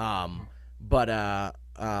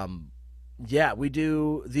 Yeah, we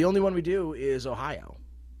do. The only one we do is Ohio.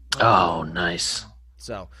 Oh, nice.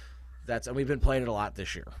 So and we've been playing it a lot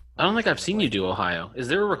this year. I don't think I've seen you do Ohio. Is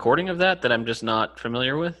there a recording of that I'm just not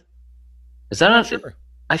familiar with? Is that not sure?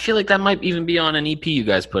 I feel like that might even be on an EP you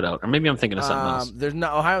guys put out, or maybe I'm thinking of something else. There's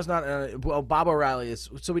no Ohio's not. Well, Bob O'Reilly is.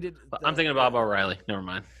 So we did. I'm thinking of Bob O'Reilly. Never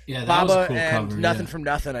mind. Yeah, that Baba was a cool and cover. Nothing from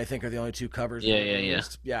Nothing, I think, are the only 2 covers. Yeah.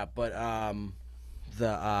 Yeah, but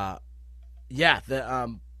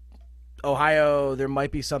Ohio, there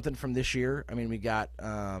might be something from this year. I mean, we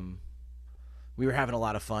were having a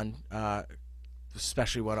lot of fun,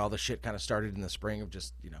 especially when all the shit kind of started in the spring of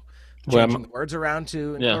just, changing the words around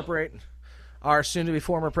to incorporate our soon-to-be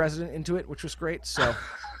former president into it, which was great. So,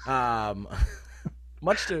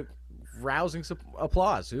 much to rousing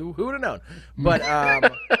applause. Who would have known? But,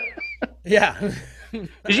 yeah. Did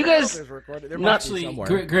you guys actually,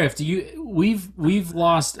 Griff? We've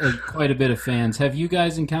lost quite a bit of fans. Have you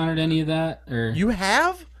guys encountered any of that? Or you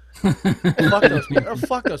have? Fuck those people.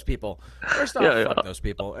 Fuck those people. First off, fuck those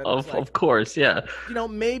people. And of course, yeah.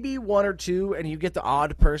 Maybe 1 or 2, and you get the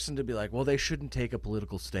odd person to be like, well, they shouldn't take a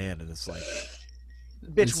political stand, and it's like,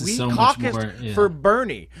 bitch, we caucused for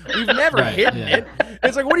Bernie. We've never hidden it.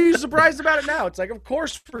 It's like, what are you surprised about it now? It's like, of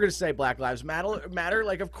course we're going to say Black Lives Matter.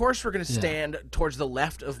 Like, of course we're going to stand towards the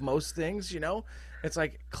left of most things, It's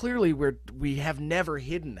like, clearly we have never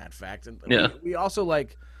hidden that fact. And we also,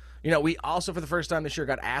 we also, for the first time this year,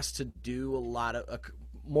 got asked to do a lot of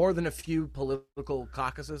more than a few political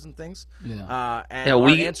caucuses and things. Yeah. Our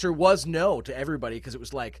answer was no to everybody, because it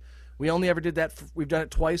was like, we only ever did that. We've done it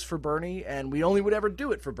twice for Bernie, and we only would ever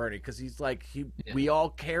do it for Bernie because he's like we all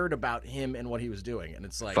cared about him and what he was doing, and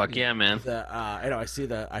it's like, fuck yeah, man. I know I see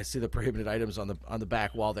the prohibited items on the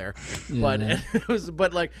back wall there, but it was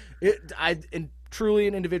truly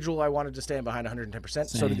an individual. I wanted to stand behind 110%.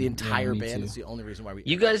 So did the entire band. It's the only reason why we.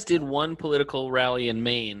 You guys did one political rally in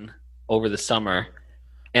Maine over the summer,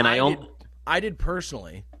 and I did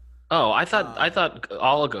personally. Oh, I thought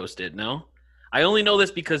Oligos did. No. I only know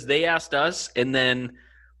this because they asked us, and then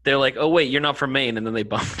they're like, "Oh wait, you're not from Maine," and then they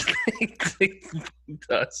bumped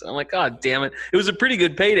us. I'm like, "God damn it!" It was a pretty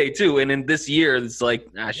good payday too, and in this year, it's like,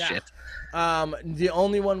 shit. The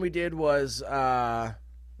only one we did was the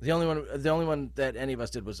only one that any of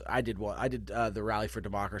us did was I did one. I did the Rally for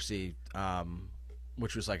Democracy,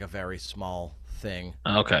 which was like a very small thing.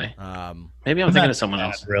 Okay. Maybe I'm thinking of someone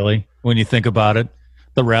else. Really, when you think about it.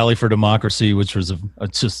 The Rally for Democracy, which was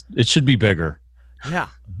it should be bigger. Yeah.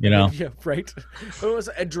 Yeah, right. It was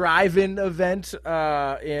a drive-in event in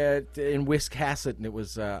Wiscasset, and it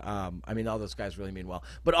was all those guys really mean well.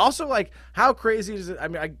 But also, like, how crazy is it? I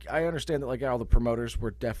mean, I understand that, like, all the promoters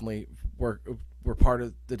were definitely were part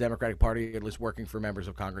of the Democratic Party, at least working for members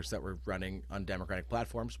of Congress that were running on Democratic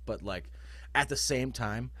platforms, but, like, at the same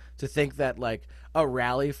time, to think that, like, a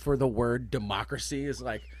rally for the word democracy is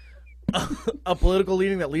like a political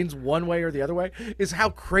leaning that leans one way or the other way is how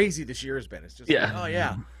crazy this year has been. It's just like, oh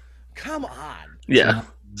yeah, come on. Yeah,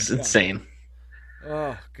 it's insane.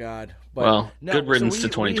 Oh God. But Well, no, good riddance so to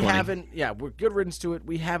 2020. we're good riddance to it.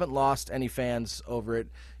 We haven't lost any fans over it.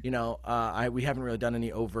 You know, we haven't really done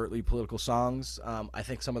any overtly political songs. I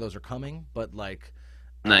think some of those are coming, but like,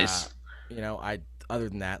 Nice. You know, other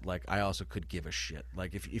than that, like, I also could give a shit.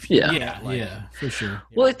 Like, if you Yeah. Yeah, for sure.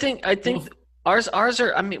 Well, I think ours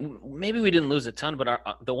are. I mean, maybe we didn't lose a ton,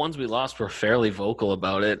 but the ones we lost were fairly vocal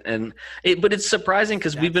about it, but it's surprising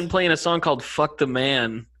because we've been playing a song called "Fuck the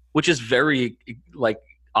Man," which is very like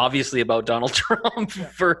obviously about Donald Trump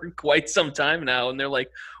for quite some time now, and they're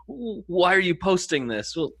like, "Why are you posting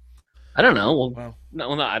this?" Well, I don't know. Well,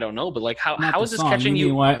 no, I don't know, but like, how is this catching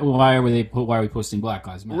you? Why are we posting Black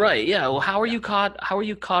Lives Matter? Right? Yeah. Well, how are you caught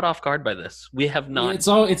off guard by this? We have not.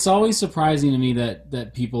 It's always surprising to me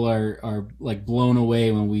that people are like blown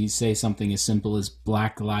away when we say something as simple as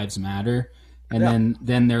Black Lives Matter, and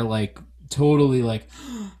then they're like totally like,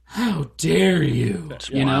 how dare you?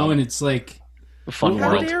 You know, and it's like. A fun how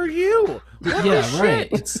world. dare you? Yeah, right.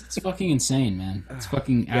 It's fucking insane, man. It's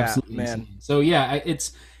fucking absolutely insane. So yeah,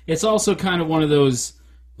 it's also kind of one of those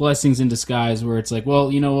blessings in disguise where it's like,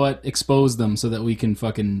 well, you know what? Expose them so that we can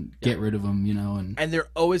fucking get rid of them, you know. And they're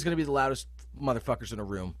always going to be the loudest motherfuckers in a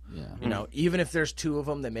room. Yeah. You know, even if there's two of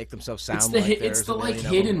them, they make themselves sound it's the like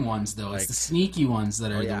hidden ones though. It's the sneaky ones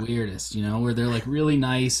that are the weirdest, you know, where they're like really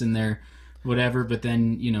nice and they're whatever, but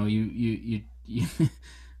then, you know, you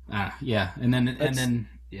and then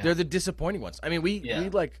they're the disappointing ones. I mean, we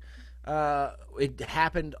like it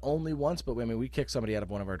happened only once, but I mean, we kicked somebody out of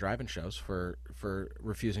one of our drive-in shows for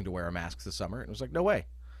refusing to wear a mask this summer, and it was like, no way.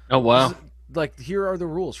 Oh wow! Like, here are the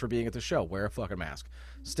rules for being at the show: wear a fucking mask,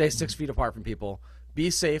 stay 6 feet apart from people, be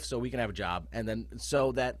safe so we can have a job, and then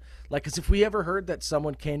so that, like, because if we ever heard that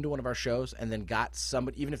someone came to one of our shows and then got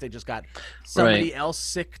somebody, even if they just got somebody else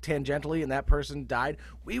sick tangentially and that person died,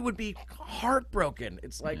 we would be heartbroken.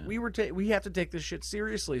 It's like we have to take this shit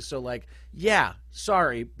seriously. So like, yeah,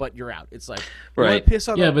 sorry, but you're out. It's like, you want to piss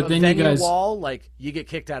on the venue wall, like, you get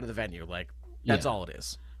kicked out of the venue. Like, that's all it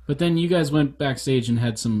is. But then you guys went backstage and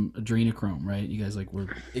had some adrenochrome, right? You guys like were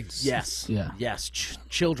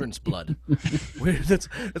children's blood.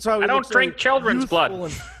 that's why we I don't drink children's blood.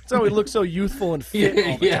 That's why we look so youthful and fit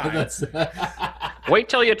all the time. Wait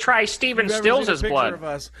till you try Steven Stills' blood. Of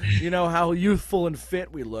us, you know how youthful and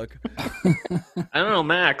fit we look. I don't know,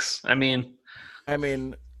 Max. I mean,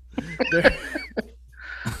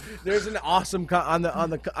 there's an awesome on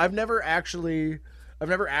the. I've never actually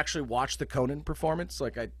watched the Conan performance.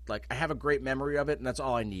 Like I have a great memory of it, and that's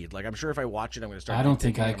all I need. Like, I'm sure if I watch it, I'm going to start. I don't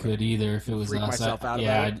think I could either if it was freak us. myself out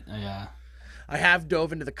about it. Yeah. I have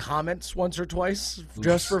dove into the comments once or twice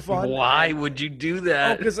just for fun. Why would you do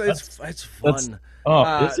that? Because it's fun.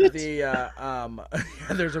 Is it?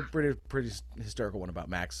 There's a pretty hysterical one about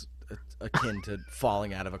Max, akin to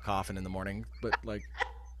falling out of a coffin in the morning. But like,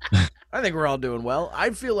 I think we're all doing well.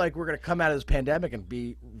 I feel like we're gonna come out of this pandemic and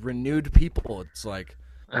be renewed people. It's like,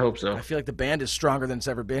 I hope so. I feel like the band is stronger than it's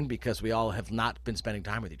ever been because we all have not been spending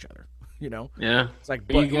time with each other. You know? Yeah. It's like,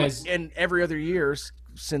 you guys, and every other year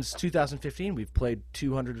since 2015, we've played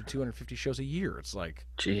 200 to 250 shows a year. It's like,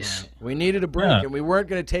 jeez, we needed a break, and we weren't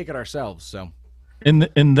going to take it ourselves. So,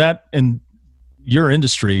 in your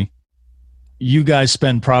industry, you guys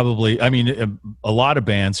spend probably, I mean, a lot of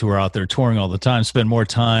bands who are out there touring all the time spend more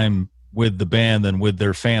time with the band than with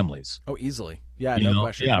their families. Oh, easily. Yeah, you no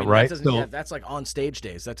question. Yeah, I mean, right. That's like on stage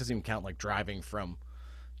days. That doesn't even count like driving from,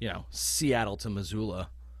 Seattle to Missoula.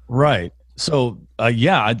 Right. So,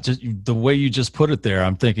 the way you just put it there,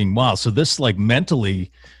 I'm thinking, wow, so this, like,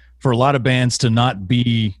 mentally, for a lot of bands to not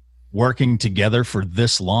be working together for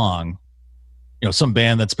this long, some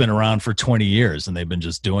band that's been around for 20 years and they've been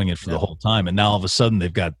just doing it for the whole time. And now all of a sudden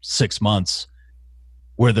they've got 6 months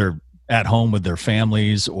where they're at home with their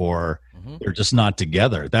families or they're just not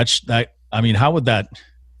together. How would that,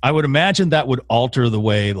 I would imagine that would alter the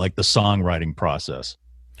way, like, the songwriting process.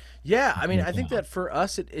 Yeah, I mean, I think that for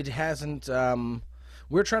us, it hasn't.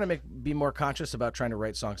 We're trying to be more conscious about trying to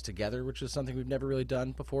write songs together, which is something we've never really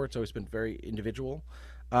done before. It's always been very individual.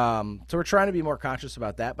 So we're trying to be more conscious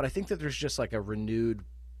about that. But I think that there's just like a renewed,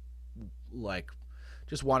 like,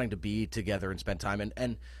 just wanting to be together and spend time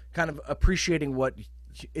and kind of appreciating what.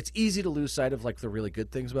 It's easy to lose sight of, like, the really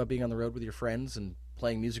good things about being on the road with your friends and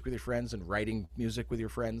playing music with your friends and writing music with your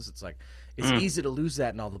friends. It's like it's easy to lose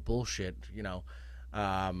that in all the bullshit,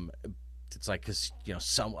 it's like because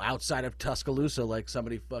some outside of Tuscaloosa, like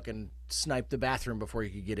somebody fucking sniped the bathroom before you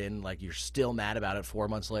could get in. Like you're still mad about it 4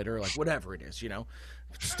 months later. Like whatever it is,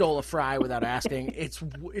 stole a fry without asking.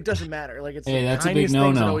 It doesn't matter. Like it's the that's a big tiniest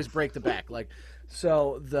things that no-no. always break the back. Like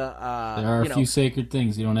so the there are a few sacred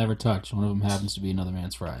things you don't ever touch. One of them happens to be another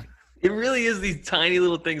man's fry. It really is these tiny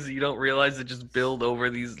little things that you don't realize that just build over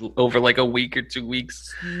like a week or 2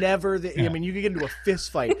 weeks. Never. I mean, you could get into a fist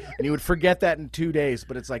fight and you would forget that in 2 days.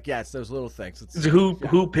 But it's like, yeah, it's those little things. It's,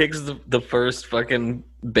 who picks the first fucking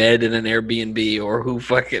bed in an Airbnb or who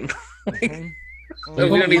fucking. So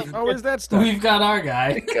we don't even, is that stuff? We've got our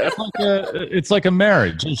guy. It's like a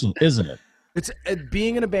marriage, isn't it? It's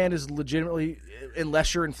being in a band is legitimately,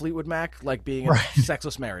 unless you're in Fleetwood Mac, like being in a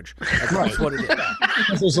sexless marriage. That's what it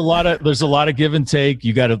is. There's a lot of give and take.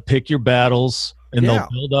 You got to pick your battles, and they'll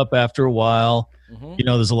build up after a while.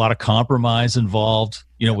 There's a lot of compromise involved.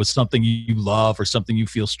 With something you love or something you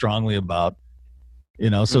feel strongly about.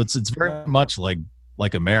 So it's very much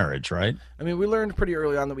like a marriage, right? I mean, we learned pretty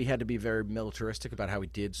early on that we had to be very militaristic about how we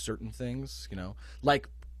did certain things. Like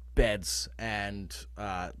beds and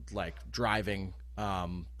like driving,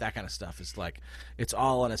 that kind of stuff is like it's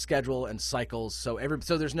all on a schedule and cycles. So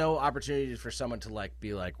there's no opportunity for someone to like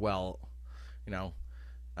be like, well,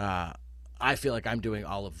 I feel like I'm doing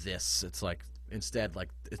all of this. It's like instead like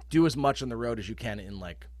do as much on the road as you can and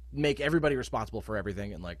like make everybody responsible for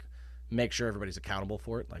everything and like make sure everybody's accountable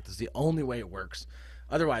for it. Like this is the only way it works.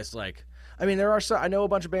 Otherwise, like, I mean, I know a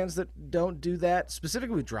bunch of bands that don't do that,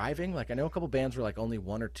 specifically with driving. Like, I know a couple bands where, like, only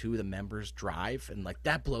 1 or 2 of the members drive, and, like,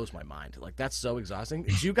 that blows my mind. Like, that's so exhausting.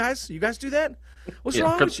 Is you guys do that? What's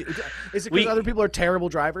wrong with you? Is it because other people are terrible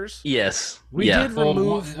drivers? Yes. We did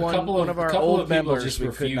remove one of our old members. Just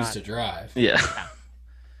refused to drive. Yeah.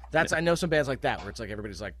 I know some bands like that where it's like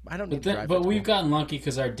everybody's like, I don't need to drive. But we've gotten lucky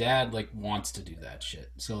because our dad like wants to do that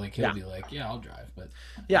shit. So like he'll be like, yeah, I'll drive. But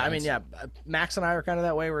yeah, I mean, Max and I are kind of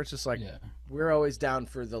that way where it's just like we're always down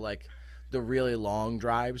for the really long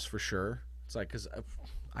drives for sure. It's like because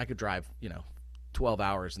I could drive 12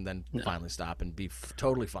 hours and then finally stop and be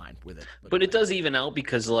totally fine with it. But it does even out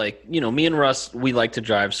because me and Russ, we like to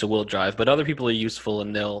drive, so we'll drive. But other people are useful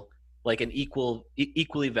and they'll like an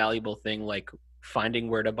equally valuable thing like finding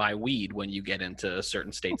where to buy weed when you get into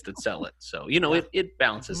certain states that sell it. So, it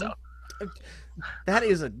balances out. That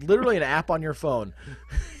is literally an app on your phone.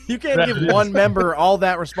 You can't give one member all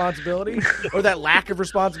that responsibility or that lack of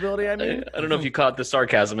responsibility. I mean, I don't know if you caught the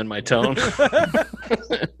sarcasm in my tone.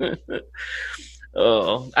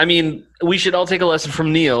 Oh, I mean, we should all take a lesson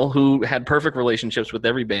from Neil, who had perfect relationships with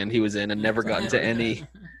every band he was in and never got into any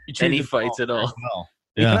fights at all.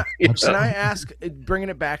 Yeah. Can I ask, bringing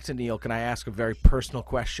it back to Neil, can I ask a very personal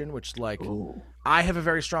question, which I have a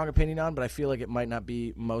very strong opinion on, but I feel like it might not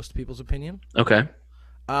be most people's opinion. Okay.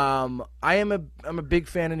 I'm a big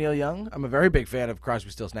fan of Neil Young. I'm a very big fan of Crosby,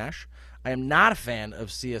 Stills, Nash. I am not a fan of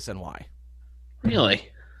CSNY. Really?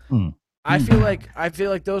 I feel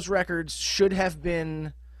like those records should have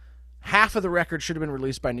been half of the record should have been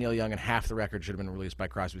released by Neil Young and half the record should have been released by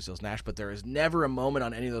Crosby, Stills, Nash, but there is never a moment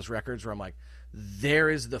on any of those records where I'm like, there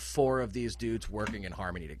is the 4 of these dudes working in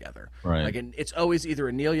harmony together. Right. Like, and it's always either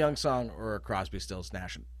a Neil Young song or a Crosby, Stills,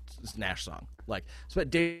 Nash song. Like, so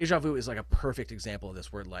Deja Vu is like a perfect example of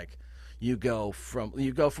this, where like you go from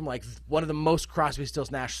like one of the most Crosby, Stills,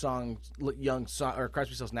 Nash songs, or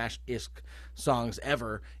Crosby, Stills, Nash-esque songs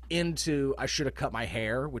ever, into I Should Have Cut My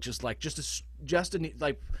Hair, which is like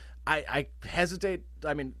I hesitate.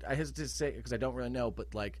 I mean, I hesitate to say it because I don't really know,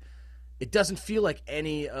 but like, it doesn't feel like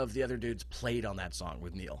any of the other dudes played on that song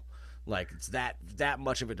with Neil. Like, it's that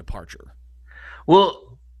much of a departure.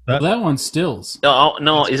 Well, that one's Stills. Oh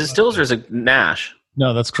no, is it Stills or is it Nash?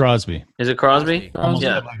 No, that's Crosby. Is it Crosby?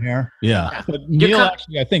 Yeah. But Neil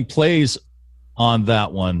actually, I think, plays on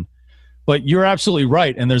that one. But you're absolutely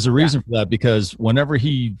right, and there's a reason for that, because whenever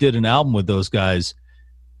he did an album with those guys,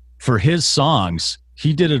 for his songs,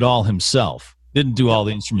 he did it all himself. Didn't do all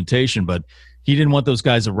the instrumentation, but he didn't want those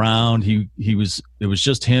guys around. It was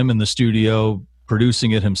just him in the studio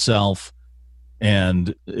producing it himself,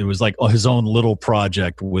 and it was like his own little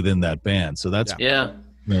project within that band. So that's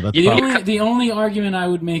the only argument I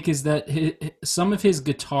would make is that some of his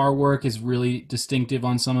guitar work is really distinctive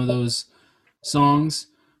on some of those songs.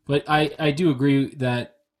 But I do agree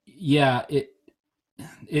that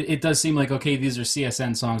it does seem like, okay, these are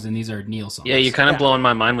CSN songs and these are Neil songs. Yeah, you're kind of blowing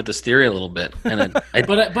my mind with the stereo a little bit. And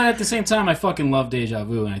but at the same time, I fucking love Deja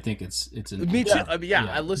Vu, and I think it's me too.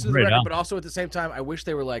 I listen to the record, but also at the same time, I wish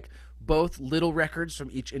they were like both little records from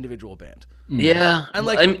each individual band. Yeah, and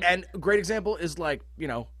and a great example is like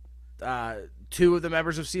two of the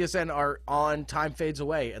members of CSN are on Time Fades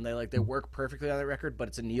Away, and they work perfectly on that record, but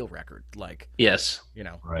it's a Neil record. Like, Yes.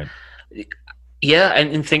 Right. Yeah,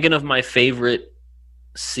 and thinking of my favorite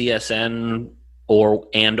CSN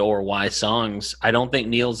or Y songs, I don't think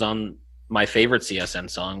Neil's on my favorite CSN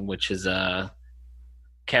song, which is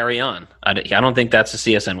Carry On. I don't think that's a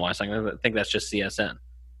CSNY song. I think that's just CSN.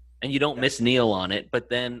 And you don't miss Neil on it, but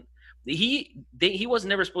then he was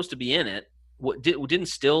never supposed to be in it. Didn't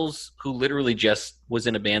Stills, who literally just was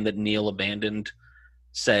in a band that Neil abandoned,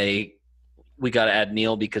 say, we got to add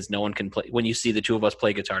Neil because no one can play? When you see the two of us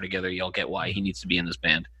play guitar together, you'll get why he needs to be in this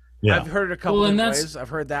band. Yeah. I've heard it a couple of ways. I've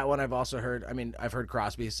heard that one. I've also heard, I've heard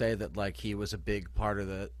Crosby say that, like, he was a big part of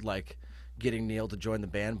the, like, getting Neil to join the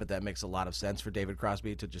band, but that makes a lot of sense for David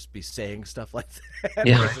Crosby to just be saying stuff like that.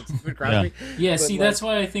 Yeah. David Crosby. Yeah, But, see, like, that's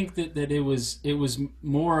why I think that it was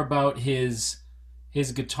more about his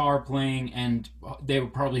guitar playing, and they were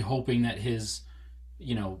probably hoping that his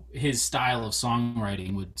style of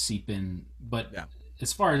songwriting would seep in. But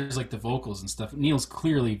as far as like the vocals and stuff, Neil's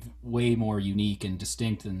clearly way more unique and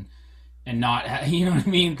distinct, and not, you know what I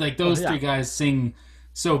mean? Like those three guys sing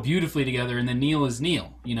so beautifully together, and then Neil is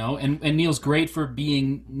Neil, and Neil's great for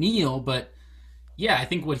being Neil, but yeah, I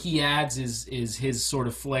think what he adds is his sort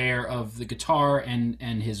of flair of the guitar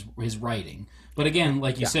and his writing. But again,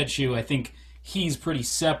 like you said, Shu, I think he's pretty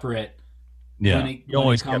separate. Yeah, you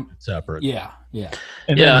always kept it separate. Yeah.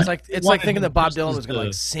 And Yeah. It's like thinking that Bob Dylan was going to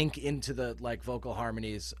like sink into the like vocal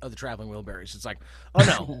harmonies of the Traveling Wilburys. It's like,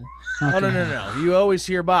 oh no, no. You always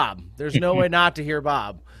hear Bob. There's no way not to hear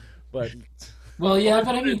Bob. But well, yeah,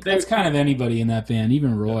 but I mean that's kind of anybody in that band,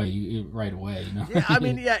 even Roy, right away.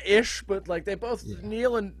 Yeah, ish. But like they both,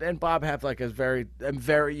 Neil and Bob have like a very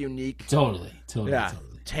unique, totally.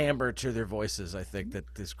 timbre to their voices. I think that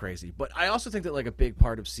is crazy. But I also think that like a big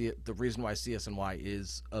part of the reason why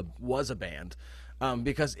CSNY was a band,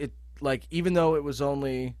 because it, like, even though it was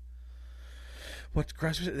only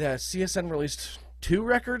CSN released 2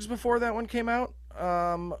 records before that one came out.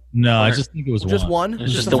 No, I just think it was just one.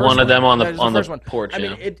 It's just the one of them on the porch. I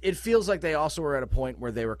mean, it feels like they also were at a point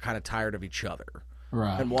where they were kind of tired of each other.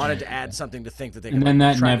 Right. And wanted to add something to think that they and could then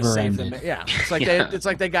that try never to save ended. them. Yeah, it's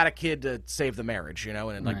like they got a kid to save the marriage, and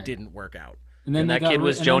it like didn't work out. And then that kid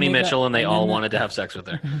was Joni Mitchell, and they all wanted to have sex with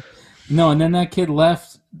her. No, and then that kid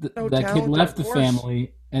left. That talent, kid left the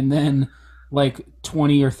family, and then like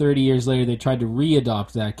 20 or 30 years later, they tried to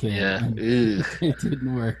re-adopt that kid. Yeah, it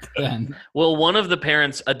didn't work then. Well, one of the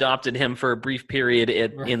parents adopted him for a brief period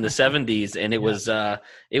in the 70s, and it was a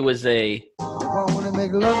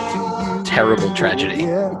terrible tragedy.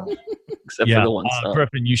 Except for the one song.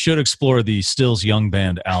 Griffin, you should explore the Stills Young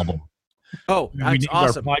Band album. Oh, we that's named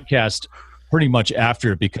awesome. our podcast pretty much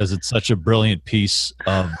after it because it's such a brilliant piece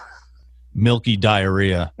of milky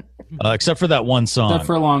diarrhea. Except for that one song. Except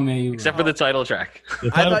for Long May You. Except for the title track.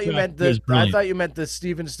 I thought you meant the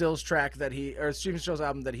Stephen Stills track Stephen Stills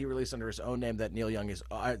album that he released under his own name that Neil Young's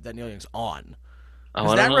on.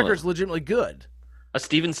 Oh, that record's legitimately good. A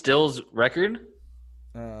Stephen Stills record?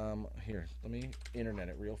 Here, let me internet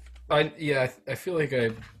it real. I feel like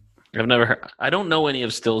I've never heard. I don't know any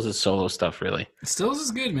of Stills' solo stuff really. Stills is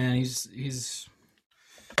good, man. He's.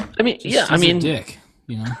 I mean, he's a dick,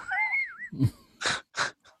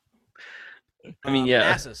 I mean, yeah.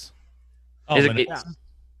 Masses.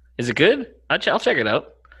 Is it good? I'll check it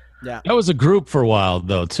out. Yeah, that was a group for a while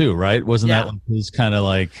though, too, right? Wasn't that one? It was kind of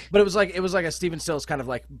like. But it was like a Stephen Stills kind of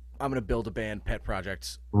like, I'm going to build a band pet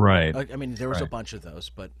project. Right. I mean, there was a bunch of those,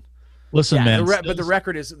 but. Listen, man. But the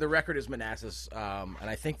record is Manassas, and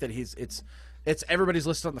I think that it's everybody's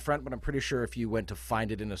listed on the front, but I'm pretty sure if you went to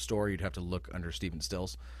find it in a store, you'd have to look under Stephen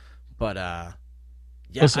Stills. But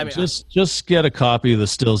listen, just get a copy of the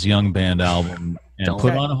Stills Young Band album and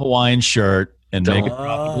put on a Hawaiian shirt and make a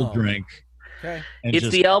tropical drink. Okay. It's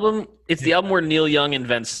the album where Neil Young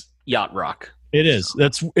invents yacht rock. It is.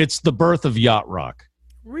 It's the birth of yacht rock.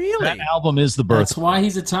 Really? That album is the birth. That's why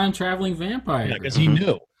he's a time-traveling vampire. Yeah, because he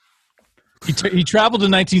knew. He traveled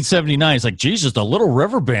in 1979. He's like, Jesus, the Little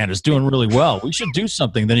River Band is doing really well. We should do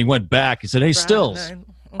something. Then he went back. He said, hey, Stills,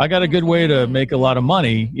 I got a good way to make a lot of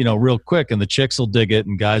money, real quick, and the chicks will dig it,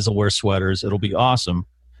 and guys will wear sweaters. It'll be awesome.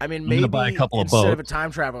 I mean, maybe buy a couple of boats. Instead of a time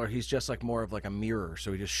traveler, he's just like more of like a mirror.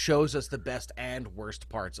 So he just shows us the best and worst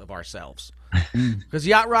parts of ourselves. Because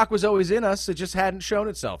yacht rock was always in us. It just hadn't shown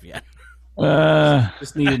itself yet.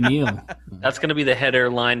 Just needed Neil. That's going to be the header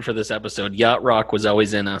line for this episode. Yacht rock was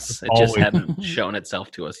always in us. It just hadn't shown itself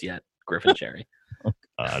to us yet. Griffin Cherry. Oh,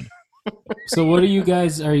 God. So what are you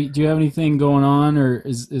guys? Do you have anything going on, or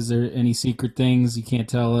is there any secret things you can't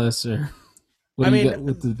tell us, or what do you got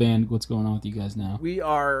with the band? What's going on with you guys now? We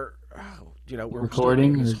are. we're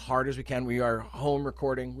Recording working as or- hard as we can. We are home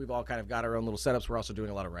recording. We've all kind of got our own little setups. We're also doing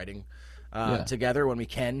a lot of writing together when we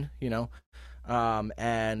can,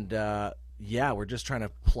 we're just trying to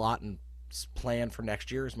plot and plan for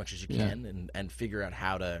next year as much as you can and figure out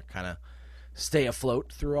how to kind of stay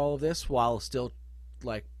afloat through all of this while still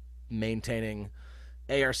like maintaining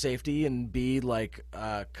our safety and B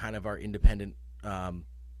kind of our independent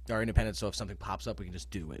so if something pops up we can just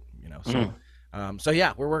do it, so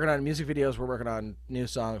we're working on music videos, we're working on new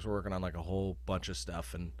songs, we're working on like a whole bunch of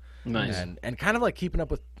stuff and Nice. and kind of like keeping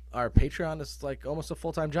up with our Patreon is like almost a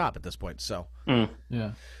full-time job at this point, so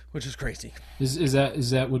which is crazy. Is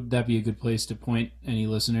that would that be a good place to point any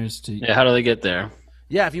listeners to? Yeah, how do they get there?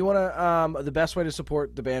 Yeah, if you want to, the best way to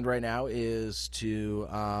support the band right now is to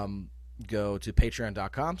go to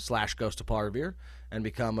patreon.com/Ghost of Paul Revere and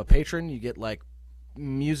become a patron. You get like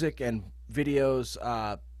music and videos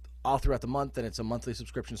all throughout the month, and it's a monthly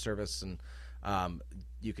subscription service. And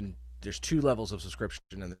there's 2 levels of subscription,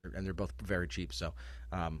 and they're both very cheap. So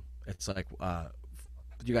it's like,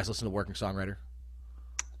 do you guys listen to Working Songwriter?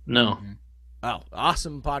 No. Oh,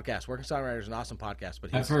 awesome podcast. Working Songwriter is an awesome podcast,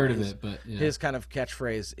 but I've heard of it, but his kind of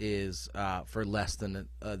catchphrase is for less than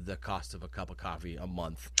the cost of a cup of coffee a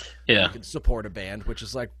month. Yeah. You can support a band, which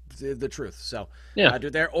is like the truth. So do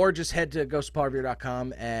it there, or just head to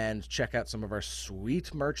ghostofpaulrevere.com and check out some of our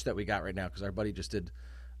sweet merch that we got right now, because our buddy just did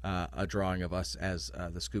a drawing of us as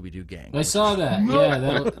the Scooby-Doo gang. I saw that. Yeah,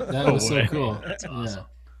 that was so cool. That's awesome.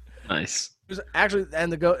 Nice. It was actually,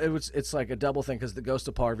 and it's like a double thing because the Ghost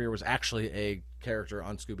of Paul Revere was actually a character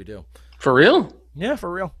on Scooby-Doo. For real? Yeah,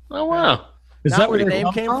 for real. Oh, wow. Is Not that where where the they name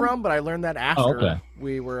come came from, but I learned that after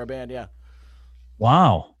we were a band. Yeah.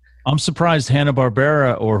 Wow. I'm surprised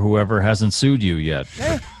Hanna-Barbera or whoever hasn't sued you yet.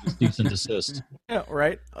 Cease and desist. Yeah,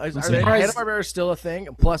 right. surprised- Hanna-Barbera is still a thing.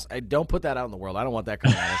 Plus, I don't put that out in the world. I don't want that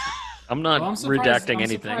coming out. I'm not I'm surprised, redacting I'm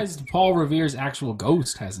anything. surprised Paul Revere's actual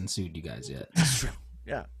ghost hasn't sued you guys yet.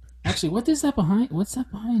 Yeah. Actually, what is that behind? What's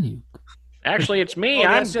that behind you? Actually, it's me.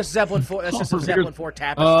 That's just Zeppelin 4. That's just a Zeppelin 4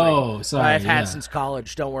 tapestry. Oh, sorry. I've had since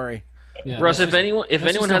college. Don't worry. Yeah, Russ, that's if anyone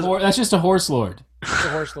has that's just a horse lord. It's the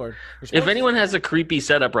Horse Lord. if anyone has a creepy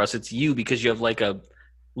setup, Russ, it's you, because you have like a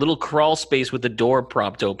little crawl space with the door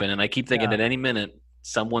propped open, and I keep thinking at any minute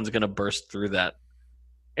someone's gonna burst through that.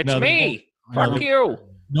 It's No, me. Fuck you.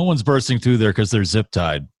 No one's bursting through there because they're zip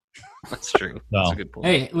tied. That's true. No. That's a good point.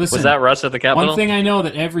 Hey, listen. Was that Russ at the Capitol? One thing I know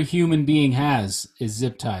that every human being has is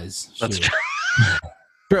zip ties. That's Shoot.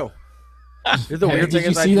 True. The weird Did thing you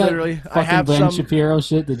is, I see that literally fucking have Ben some. Shapiro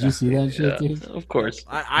shit? Did you see that shit, dude? Of course.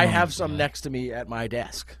 I have my some God. next to me at my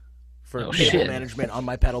desk for Oh, cable shit. management on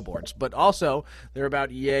my pedal boards. But also, they're about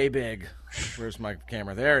yay big. Where's my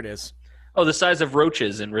camera? There it is. Oh, the size of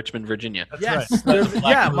roaches in Richmond, Virginia. Yes. right. They're-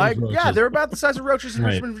 Black yeah, roaches. they're about the size of roaches in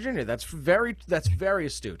Right. Richmond, Virginia. That's very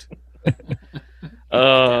astute.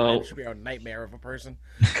 Oh, That should be a nightmare of a person.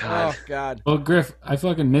 God. Oh God, Well, Griff, I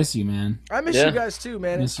fucking miss you, man. I miss Yeah. you guys too,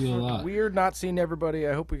 man. Miss It's you a lot. weird not seeing everybody.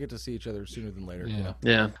 I hope we get to see each other sooner than later. Yeah.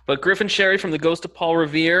 Yeah. But Griffin Sherry from the Ghost of Paul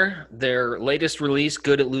Revere, their latest release,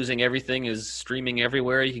 Good at Losing Everything, is streaming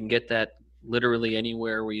everywhere. You can get that literally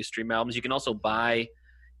anywhere where you stream albums. You can also buy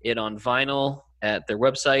it on vinyl at their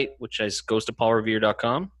website, which is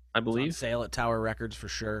ghostofpaulrevere.com, I It's on believe. sale at Tower Records for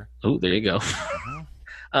sure. Oh, there you go.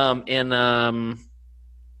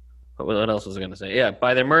 What else was I going to say? Yeah,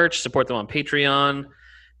 buy their merch, support them on Patreon,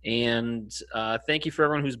 and thank you for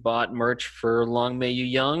everyone who's bought merch for Long May You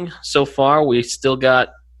Young. So far, we still got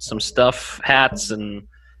some stuff, hats, and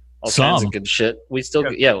all kinds Some. of good shit. We still,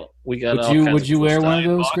 we got. Would all you kinds would of you cool wear stuff. one of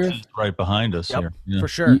those, Boxes Griff? right behind us Yep, here. Yeah. for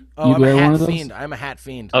sure. You I'm wear a one hat of those? fiend. I'm a hat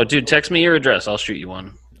fiend. Oh, dude, text me your address. I'll shoot you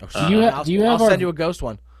one. Do you I'll have our- send you a ghost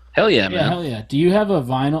one. Hell yeah, Yeah, man. hell yeah. Do you have a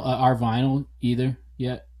vinyl, our vinyl either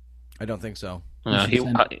yet? I don't think so.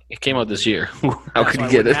 It came out this year. How Yeah, could so you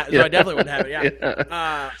I get it? wouldn't so I definitely wouldn't have it.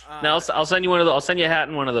 Yeah. Now I'll send you one of those. I'll send you a hat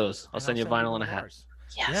and one of those. I'll and send you a vinyl and a hat. yours.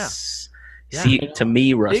 Yes. Yeah. See, to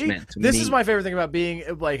me, Russ, Maybe- man. To this me. is my favorite thing about being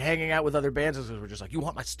like hanging out with other bands is we're just like, you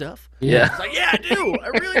want my stuff? Yeah. It's like, yeah, I do. I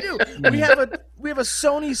really do. we have a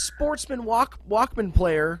Sony Sportsman Walkman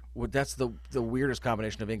player. Well, that's the weirdest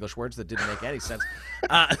combination of English words that didn't make any sense.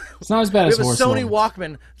 It's not as bad We as have a horse Sony lords.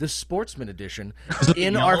 Walkman, the Sportsman edition, it the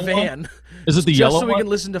in yellow our one? van. Is it the just yellow so we one? can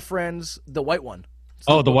listen to Friends, the white one.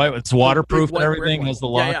 Oh, the white. It's waterproof big and white brick everything. one. Has the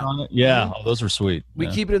Yeah, lock yeah. on it. Yeah. Oh, those are sweet. We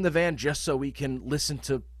Yeah. keep it in the van just so we can listen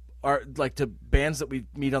to our to bands that we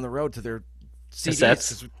meet on the road to their CDs. Cassettes?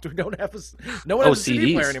 'Cause We don't have no one has a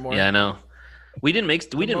CD player CDs. anymore. Yeah, I know. We didn't make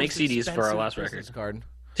The most CDs for our expensive last business record. card.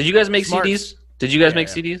 Did you guys make Smart. CDs? Did you guys Yeah, make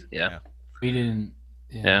yeah. CDs? Yeah. We didn't.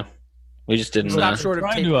 Yeah. We just didn't. Stop short of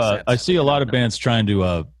Trying tape to, cassettes. I see a lot of bands trying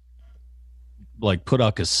to like put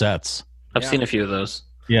out cassettes. I've seen a few of those.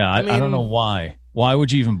 Yeah, I don't mean- know why. Why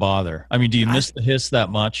would you even bother? I mean, do you miss the hiss that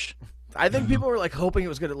much? I think people were like hoping it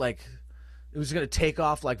was gonna take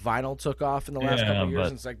off like vinyl took off in the last couple of years. but-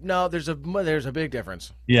 And it's like, no, there's a big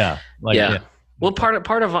difference. Yeah, like Yeah. Well, part of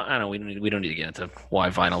I don't know. We don't need to get into why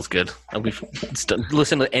vinyl's good.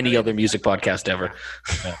 Listen to any other music podcast ever.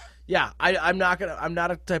 Yeah, I'm not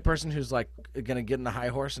a type of person who's like gonna get in the high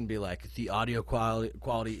horse and be like the audio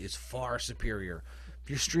quality is far superior. If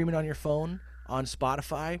you're streaming on your phone on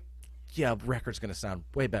Spotify, yeah, record's gonna sound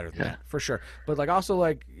way better than that for sure. But like also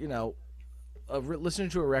like listening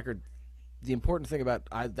to a record, the important thing that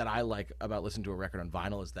I like about listening to a record on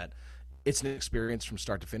vinyl is that it's an experience from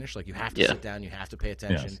start to finish. Like you have to sit down, you have to pay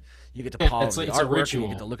attention. Yes. You get to pause the it's a artwork, and ritual. you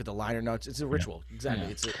get to look at the liner notes. It's a ritual, exactly.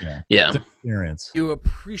 It's Yeah. experience. you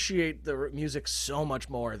appreciate the music so much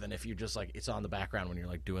more than if you just like it's on the background when you're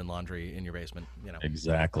like doing laundry in your basement. You know,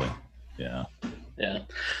 Exactly. Yeah.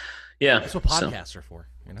 Yeah. that's what So- podcasts are for.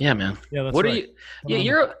 You know? Yeah, man. Yeah, that's what right. are you?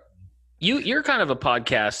 Yeah, you're kind of a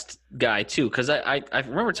podcast guy too, because I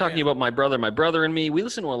remember talking about my brother and me. We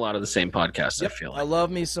listen to a lot of the same podcasts. Yep. I feel I like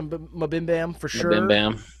love me some Mabim Bam for sure. Bim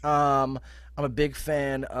Bam. I'm a big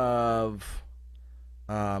fan of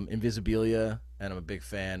Invisibilia, and I'm a big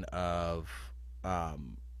fan of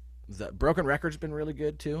the Broken Record's been really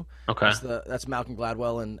good too. Okay, That's Malcolm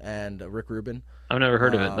Gladwell and Rick Rubin. I've never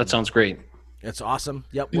heard of it. That sounds great. It's awesome.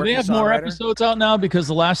 Yep. Do they working have more songwriter. episodes out now? Because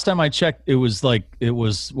the last time I checked, it was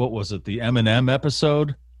what was it? The Eminem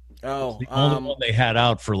episode. Oh, The only one they had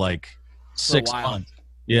out for like 6 while. months.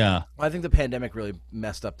 Yeah. I think the pandemic really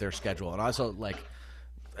messed up their schedule, and also like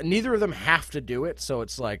neither of them have to do it, so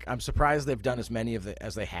it's like I'm surprised they've done as many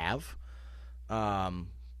as they have.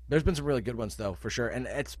 There's been some really good ones though, for sure, and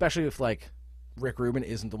especially if like Rick Rubin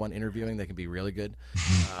isn't the one interviewing, they can be really good.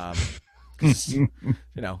 'Cause,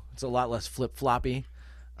 it's a lot less flip floppy,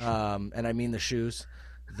 and I mean the shoes.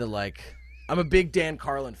 I'm a big Dan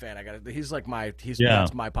Carlin fan. That's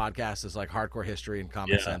my podcast is like Hardcore History and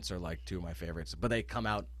Common Sense are like two of my favorites, but they come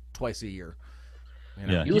out twice a year.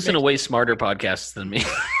 Yeah. You listen to way smarter podcasts than me.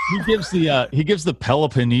 He gives the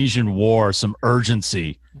Peloponnesian War some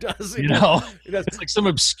urgency. Does You know, It does. it's like some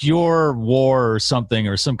obscure war or something,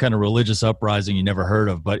 or some kind of religious uprising you never heard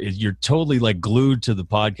of, but you're totally like glued to the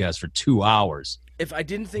podcast for 2 hours. If I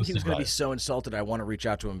didn't think he was going to be Right. so insulted, I want to reach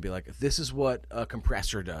out to him and be like, "This is what a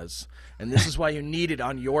compressor does, and this is why you need it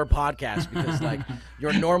on your podcast because like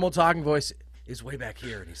your normal talking voice is way back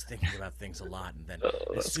here, and he's thinking about things a lot, and then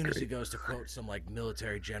as soon as he goes to quote some like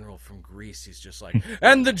military general from Greece, he's just like,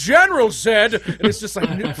 and the general said, and it's just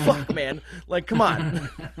like, fuck, man, like come on."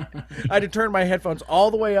 I had to turn my headphones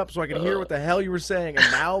all the way up so I could hear what the hell you were saying,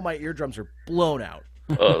 and now my eardrums are blown out.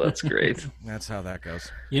 Oh, that's great. That's how that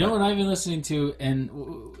goes. You know what I've been listening to, and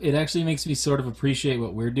it actually makes me sort of appreciate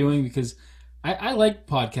what we're doing because I like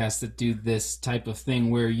podcasts that do this type of thing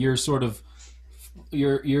where you're sort of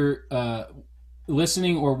you're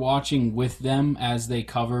listening or watching with them as they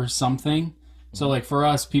cover something. So like for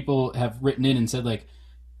us, people have written in and said like,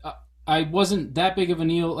 I wasn't that big of a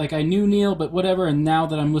Neil, like I knew Neil, but whatever. And now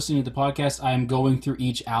that I'm listening to the podcast, I'm going through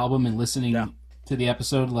each album and listening to the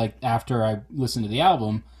episode like after I listen to the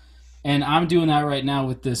album. And I'm doing that right now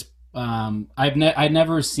with this. I'd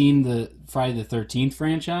never seen the Friday the 13th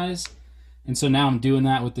franchise. And so now I'm doing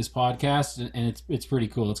that with this podcast, and it's pretty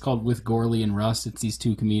cool. It's called With Gorley and Rust. It's these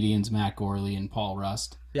two comedians, Matt Gorley and Paul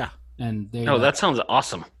Rust. Yeah. And they That sounds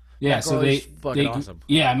awesome. yeah, Matt so Gorley's fucking awesome.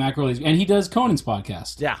 Yeah, Matt Gorley's, and he does Conan's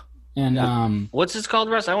podcast. Yeah. And What's this called,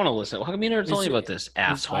 Russ? I want to listen. How come you never told me about this,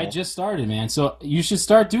 asshole? I just started, man. So you should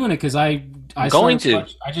start doing it because I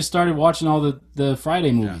just started watching all the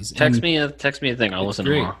Friday movies. Text me a thing. I'll listen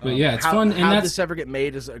great. tomorrow. But yeah, it's how, fun. And How that's This Ever Get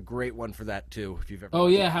Made is a great one for that too. If you've ever. oh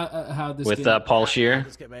yeah, how this With get- Paul How Scheer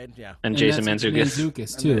This Get Made, yeah. and and Jason that's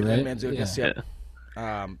Mantzoukas. too, And right? Mantzoukas,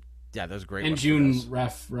 Yeah. yeah, those are great. And ones for June those.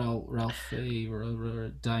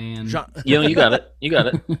 Diane You got it. You got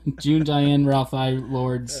it. June Diane Ralph I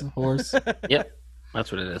Lord's horse. Yep.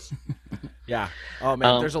 That's what it is. Yeah. Oh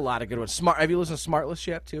man, Um, there's a lot of good ones. Smart. Have you listened to Smartless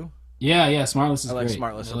yet too? Yeah, Smartless is I like great.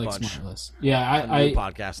 Smartless I a like bunch. Smartless. Yeah, A new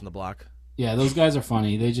podcast in the block. yeah, those guys are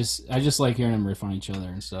funny. I just like hearing them riff on each other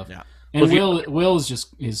and stuff. Yeah. And Well, if Will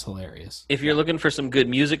is hilarious. If you're looking for some good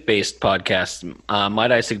music-based podcasts,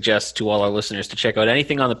 might I suggest to all our listeners to check out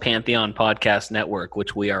anything on the Pantheon Podcast Network,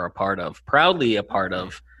 which we are a part of, proudly a part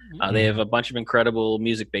of. They have a bunch of incredible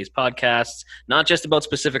music-based podcasts, not just about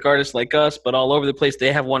specific artists like us, but all over the place.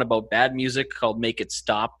 They have one about bad music called Make It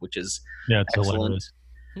Stop, which is Yeah, it's excellent. hilarious.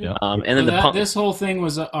 Yeah. And then this whole thing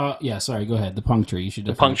was sorry, go ahead. The Punk Tree. You should.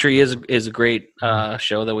 The Punk Tree is a great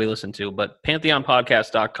show that we listen to. But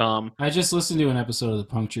PantheonPodcast.com. I just listened to an episode of the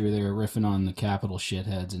Punk Tree where they were riffing on the Capitol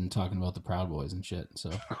shitheads and talking about the Proud Boys and shit. So,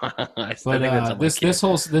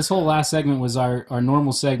 this whole last segment was our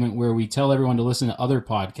normal segment where we tell everyone to listen to other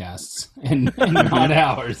podcasts and not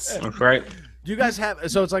ours. That's right. Do you guys have?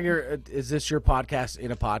 So it's like is this your podcast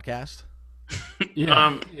in a podcast?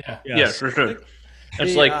 Yeah. Yes, for sure.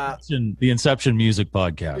 It's the Inception Music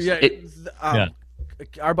Podcast. Yeah.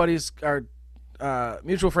 Our buddies, our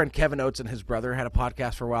mutual friend Kevin Oates and his brother had a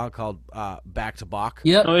podcast for a while called Back to Bach.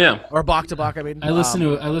 Yep. Oh yeah. Or Bach to Bach. I mean, I listened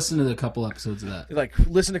to a couple episodes of that. Like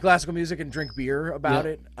listen to classical music and drink beer about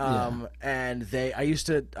it. And I used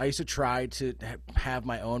to try to have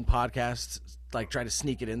my own podcast. Like try to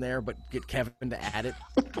sneak it in there, but get Kevin to add it,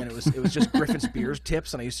 and it was just Griffin's beers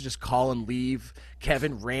tips, and I used to just call and leave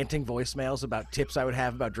Kevin ranting voicemails about tips I would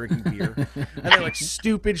have about drinking beer, and then like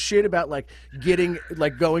stupid shit about getting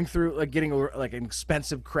an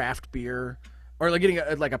expensive craft beer, or like getting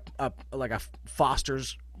a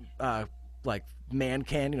Foster's man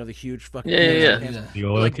can, the huge fucking cans. The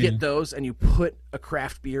oil can. Get those, and you put a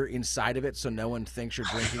craft beer inside of it, so no one thinks you're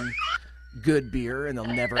drinking good beer, and they'll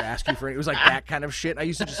never ask you for it. It was like that kind of shit. I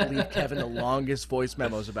used to just leave Kevin the longest voice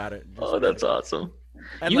memos about it. That's awesome.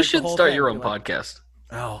 And you should start your own podcast.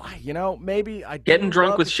 Maybe Getting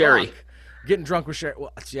Drunk with Sherry. Getting Drunk with Sherry.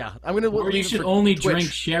 Well, yeah, I'm gonna. Or you should only drink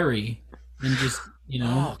sherry and just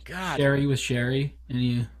oh god, sherry with sherry, and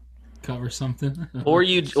you cover something.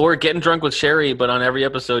 or Getting Drunk with Sherry, but on every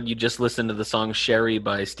episode you just listen to the song Sherry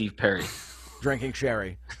by Steve Perry. Drinking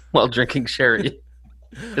sherry while drinking sherry.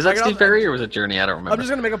 Is that Steve Perry or was it Journey? I don't remember. I'm just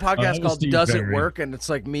going to make a podcast called Steve Does Perry. It Work? And it's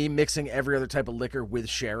like me mixing every other type of liquor with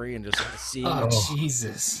sherry and just seeing.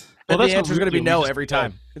 Jesus. Well, Well, the that's answer's what going to be we no just every did.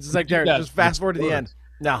 time. It's just like, there, that. just fast forward to the end.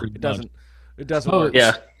 No, it doesn't. It doesn't work.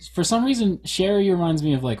 Yeah. For some reason, sherry reminds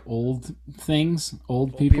me of like old things,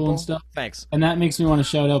 old people and stuff. Thanks. And that makes me want to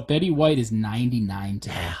shout out Betty White is 99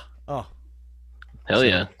 today. Oh, Hell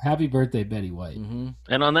yeah. Happy birthday, Betty White. And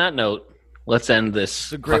on that note, let's end this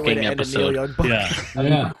it's a great way fucking to end a Neil episode. Young book.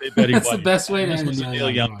 Yeah. Betty That's White. the best way to This end was a a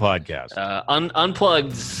Neil Young podcast.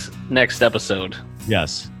 Unplugged's next episode.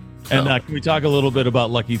 Yes. And can we talk a little bit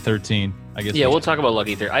about Lucky 13? I guess. Yeah, we'll talk about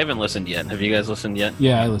Lucky 13. I haven't listened yet. Have you guys listened yet?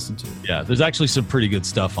 Yeah, I listened to it. Yeah, there's actually some pretty good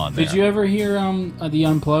stuff on there. Did you ever hear the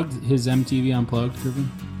Unplugged, his MTV Unplugged, Griffin?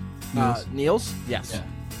 Niels? Yes. Yeah.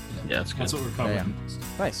 Yeah, it's good. That's what we're covering.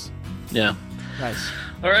 Nice. Yeah. Nice.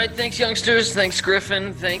 All right, thanks, youngsters. Thanks,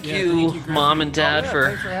 Griffin. Thank Yeah, you, thank you, Griffin. Mom and Dad,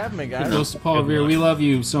 Thanks for having me, guys. Most of Paul Revere, we love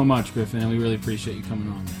you so much, Griffin, and we really appreciate you coming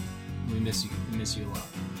on. We miss you. We miss you a lot.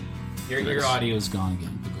 Your audio is gone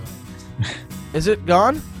again. But go ahead. Is it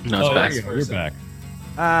gone? No, it's back. You're back.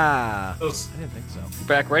 I didn't think so.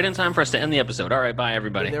 Back right in time for us to end the episode. All right, bye,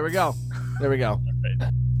 everybody. There we go. There we go.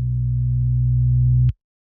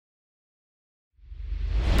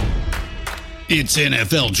 It's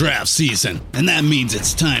NFL draft season, and that means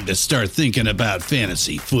it's time to start thinking about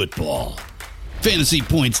fantasy football.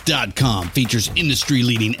 FantasyPoints.com features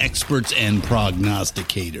industry-leading experts and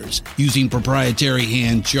prognosticators using proprietary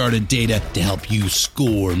hand-charted data to help you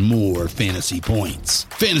score more fantasy points.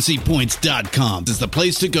 FantasyPoints.com is the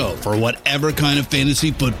place to go for whatever kind of fantasy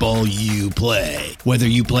football you play. Whether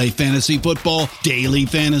you play fantasy football, daily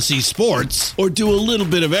fantasy sports, or do a little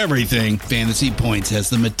bit of everything, Fantasy Points has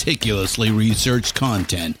the meticulously researched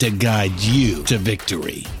content to guide you to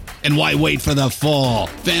victory. And why wait for the fall?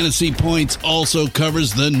 Fantasy Points also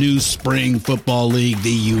covers the new spring football league,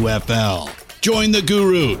 the UFL. Join the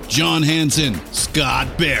guru, John Hansen,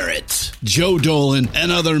 Scott Barrett, Joe Dolan,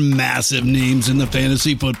 and other massive names in the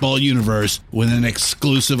fantasy football universe with an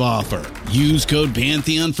exclusive offer. Use code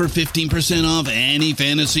Pantheon for 15% off any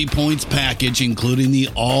Fantasy Points package, including the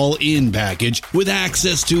all-in package, with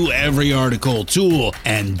access to every article, tool,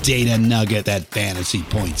 and data nugget that Fantasy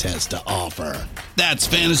Points has to offer. That's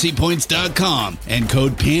FantasyPoints.com and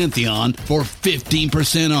code Pantheon for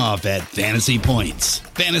 15% off at Fantasy Points.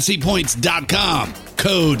 FantasyPoints.com,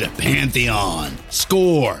 code Pantheon.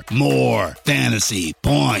 Score more fantasy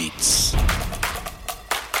points.